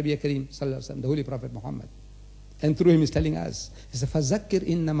 our Nabi Kareem, the Holy Prophet Muhammad. And through him He's telling us, He says, فَذَكِّرْ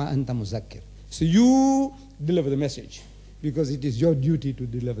إِنَّمَا أَنْتَ مُذَكِّرْ. So you deliver the message, because it is your duty to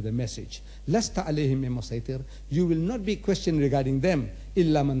deliver the message. لَسْتَ عَلَيْهِمْ مُسَيْطِرْ. You will not be questioned regarding them.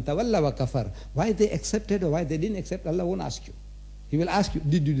 إِلَّا مَنْ تَوَلَّ وَكَفَرْ. Why they accepted or why they didn't accept, Allah won't ask you. He will ask you,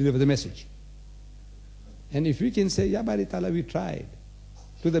 did you deliver the message? And if we can say, Ya Bari Ta'ala, we tried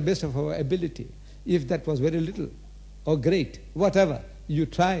to the best of our ability. If that was very little or great, whatever, you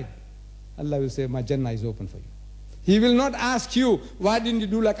tried, Allah will say, my Jannah is open for you. He will not ask you, why didn't you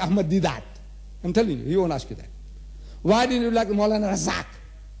do like AHMED DEEDAT? I'm telling you, He won't ask you that. Why didn't you do like Maulana Razak?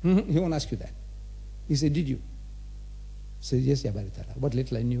 He won't ask you that. He said, did you? Say, yes, Ya Bari Ta'ala. What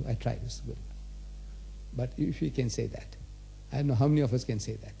little I knew, I tried. It's good. But if we can say that, I don't know how many of us can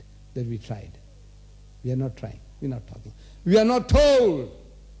say that we tried. We are not trying. We're not talking. We are not told.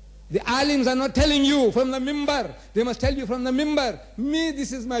 The alims are not telling you from the mimbar. They must tell you from the mimbar. Me,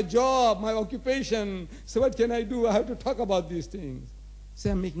 this is my job, my occupation. So what can I do? I have to talk about these things.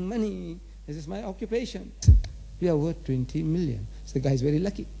 Say, I'm making money. This is my occupation. We are worth 20 million. So the guy is very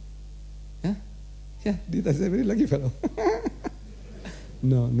lucky. Huh? Yeah, that's a very lucky fellow.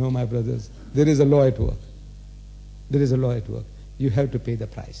 No, my brothers. There is a law at work. There is a law at work. You have to pay the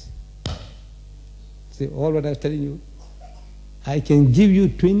price. See, all what I was telling you, I can give you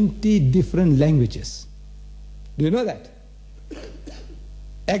 20 different languages. Do you know that?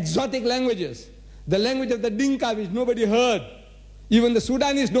 Exotic languages. The language of the Dinka, which nobody heard. Even the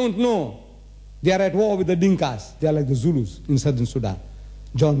Sudanese don't know. They are at war with the Dinkas. They are like the Zulus in southern Sudan.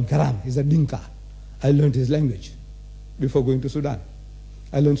 John Garam is a Dinka. I learned his language before going to Sudan.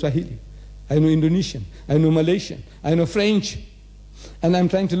 I learned Swahili. I know Indonesian. I know Malaysian. I know French. And I'm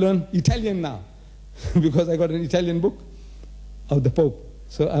trying to learn Italian now because I got an Italian book of the Pope.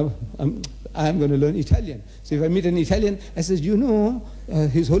 So I'm going to learn Italian. So if I meet an Italian, I says, you know,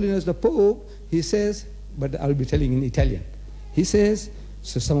 His Holiness the Pope, he says, but I'll be telling in Italian. He says,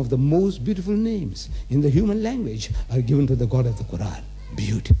 so some of the most beautiful names in the human language are given to the God of the Quran.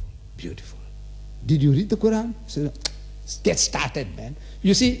 Beautiful, beautiful. Did you read the Quran? So get started, man.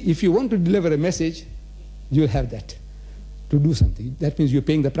 You see, if you want to deliver a message, you'll have that. To do something. That means you're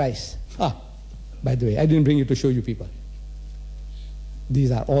paying the price. By the way, I didn't bring you to show you people. These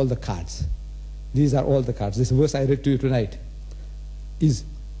are all the cards. These are all the cards. This verse I read to you tonight is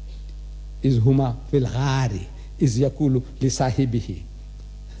huma fil ghari, is yakulu li sahibihi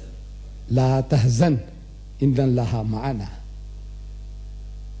la tahzan inna allaha ma'ana.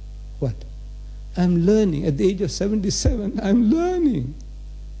 What? I'm learning. At the age of 77, I'm learning.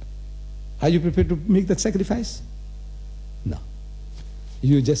 Are you prepared to make that sacrifice? No.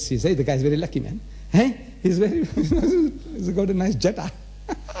 You just see, say, the guy's very lucky, man. Hey, he's got a nice Jetta.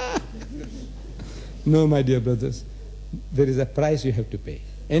 No, my dear brothers. There is a price you have to pay.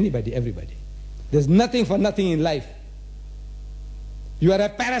 Anybody, everybody. There's nothing for nothing in life. You are a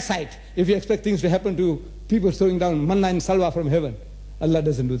parasite if you expect things to happen to people throwing down manna and salwa from heaven. Allah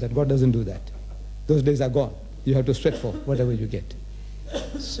doesn't do that. God doesn't do that. Those days are gone. You have to sweat for whatever you get.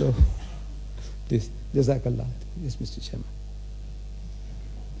 So, this, Jazakallah. Yes, Mr. Chairman.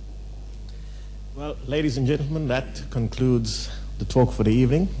 Well, ladies and gentlemen, that concludes the talk for the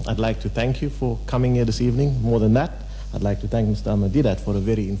evening. I'd like to thank you for coming here this evening. More than that, I'd like to thank Mr. AHMED DEEDAT for a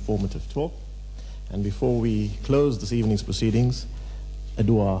very informative talk. And before we close this evening's proceedings, a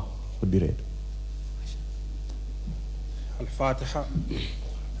dua would be read. Al-Fatiha.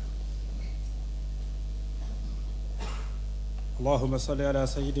 اللهم صل على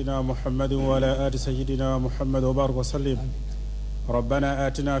سيدنا محمد وعلى آل سيدنا محمد وبارك وسلم. ربنا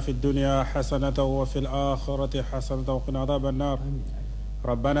آتنا في الدنيا حسنة وفي الآخرة حسنة وقنا عذاب النار.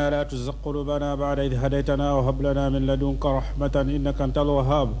 ربنا لا تزغ قلوبنا بعد إذ هديتنا وهب لنا من لدنك رحمة إنك أنت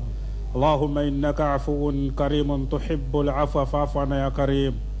الوهاب. اللهم إنك عفو كريم تحب العفو فاعف عنا يا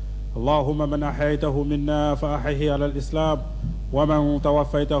كريم. اللهم من أحييته منا فأحيه على الإسلام ومن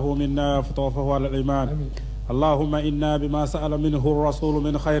توفيته منا فتوفه على الإيمان. اللهم إنا بما سأل منه الرسول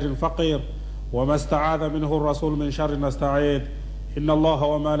من خير فقير وما استعاذ منه الرسول من شر نستعيذ. إن الله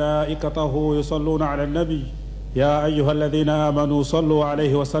وملائكته يصلون على النبي يا أيها الذين آمنوا صلوا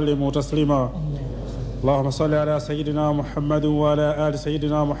عليه وسلموا تسليما. اللهم صل على سيدنا محمد وعلى آل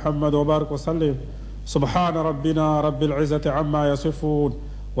سيدنا محمد وبارك وسلم. سبحان ربنا رب العزة عما يصفون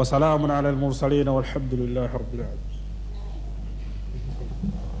وسلام على المرسلين والحمد لله رب العالمين.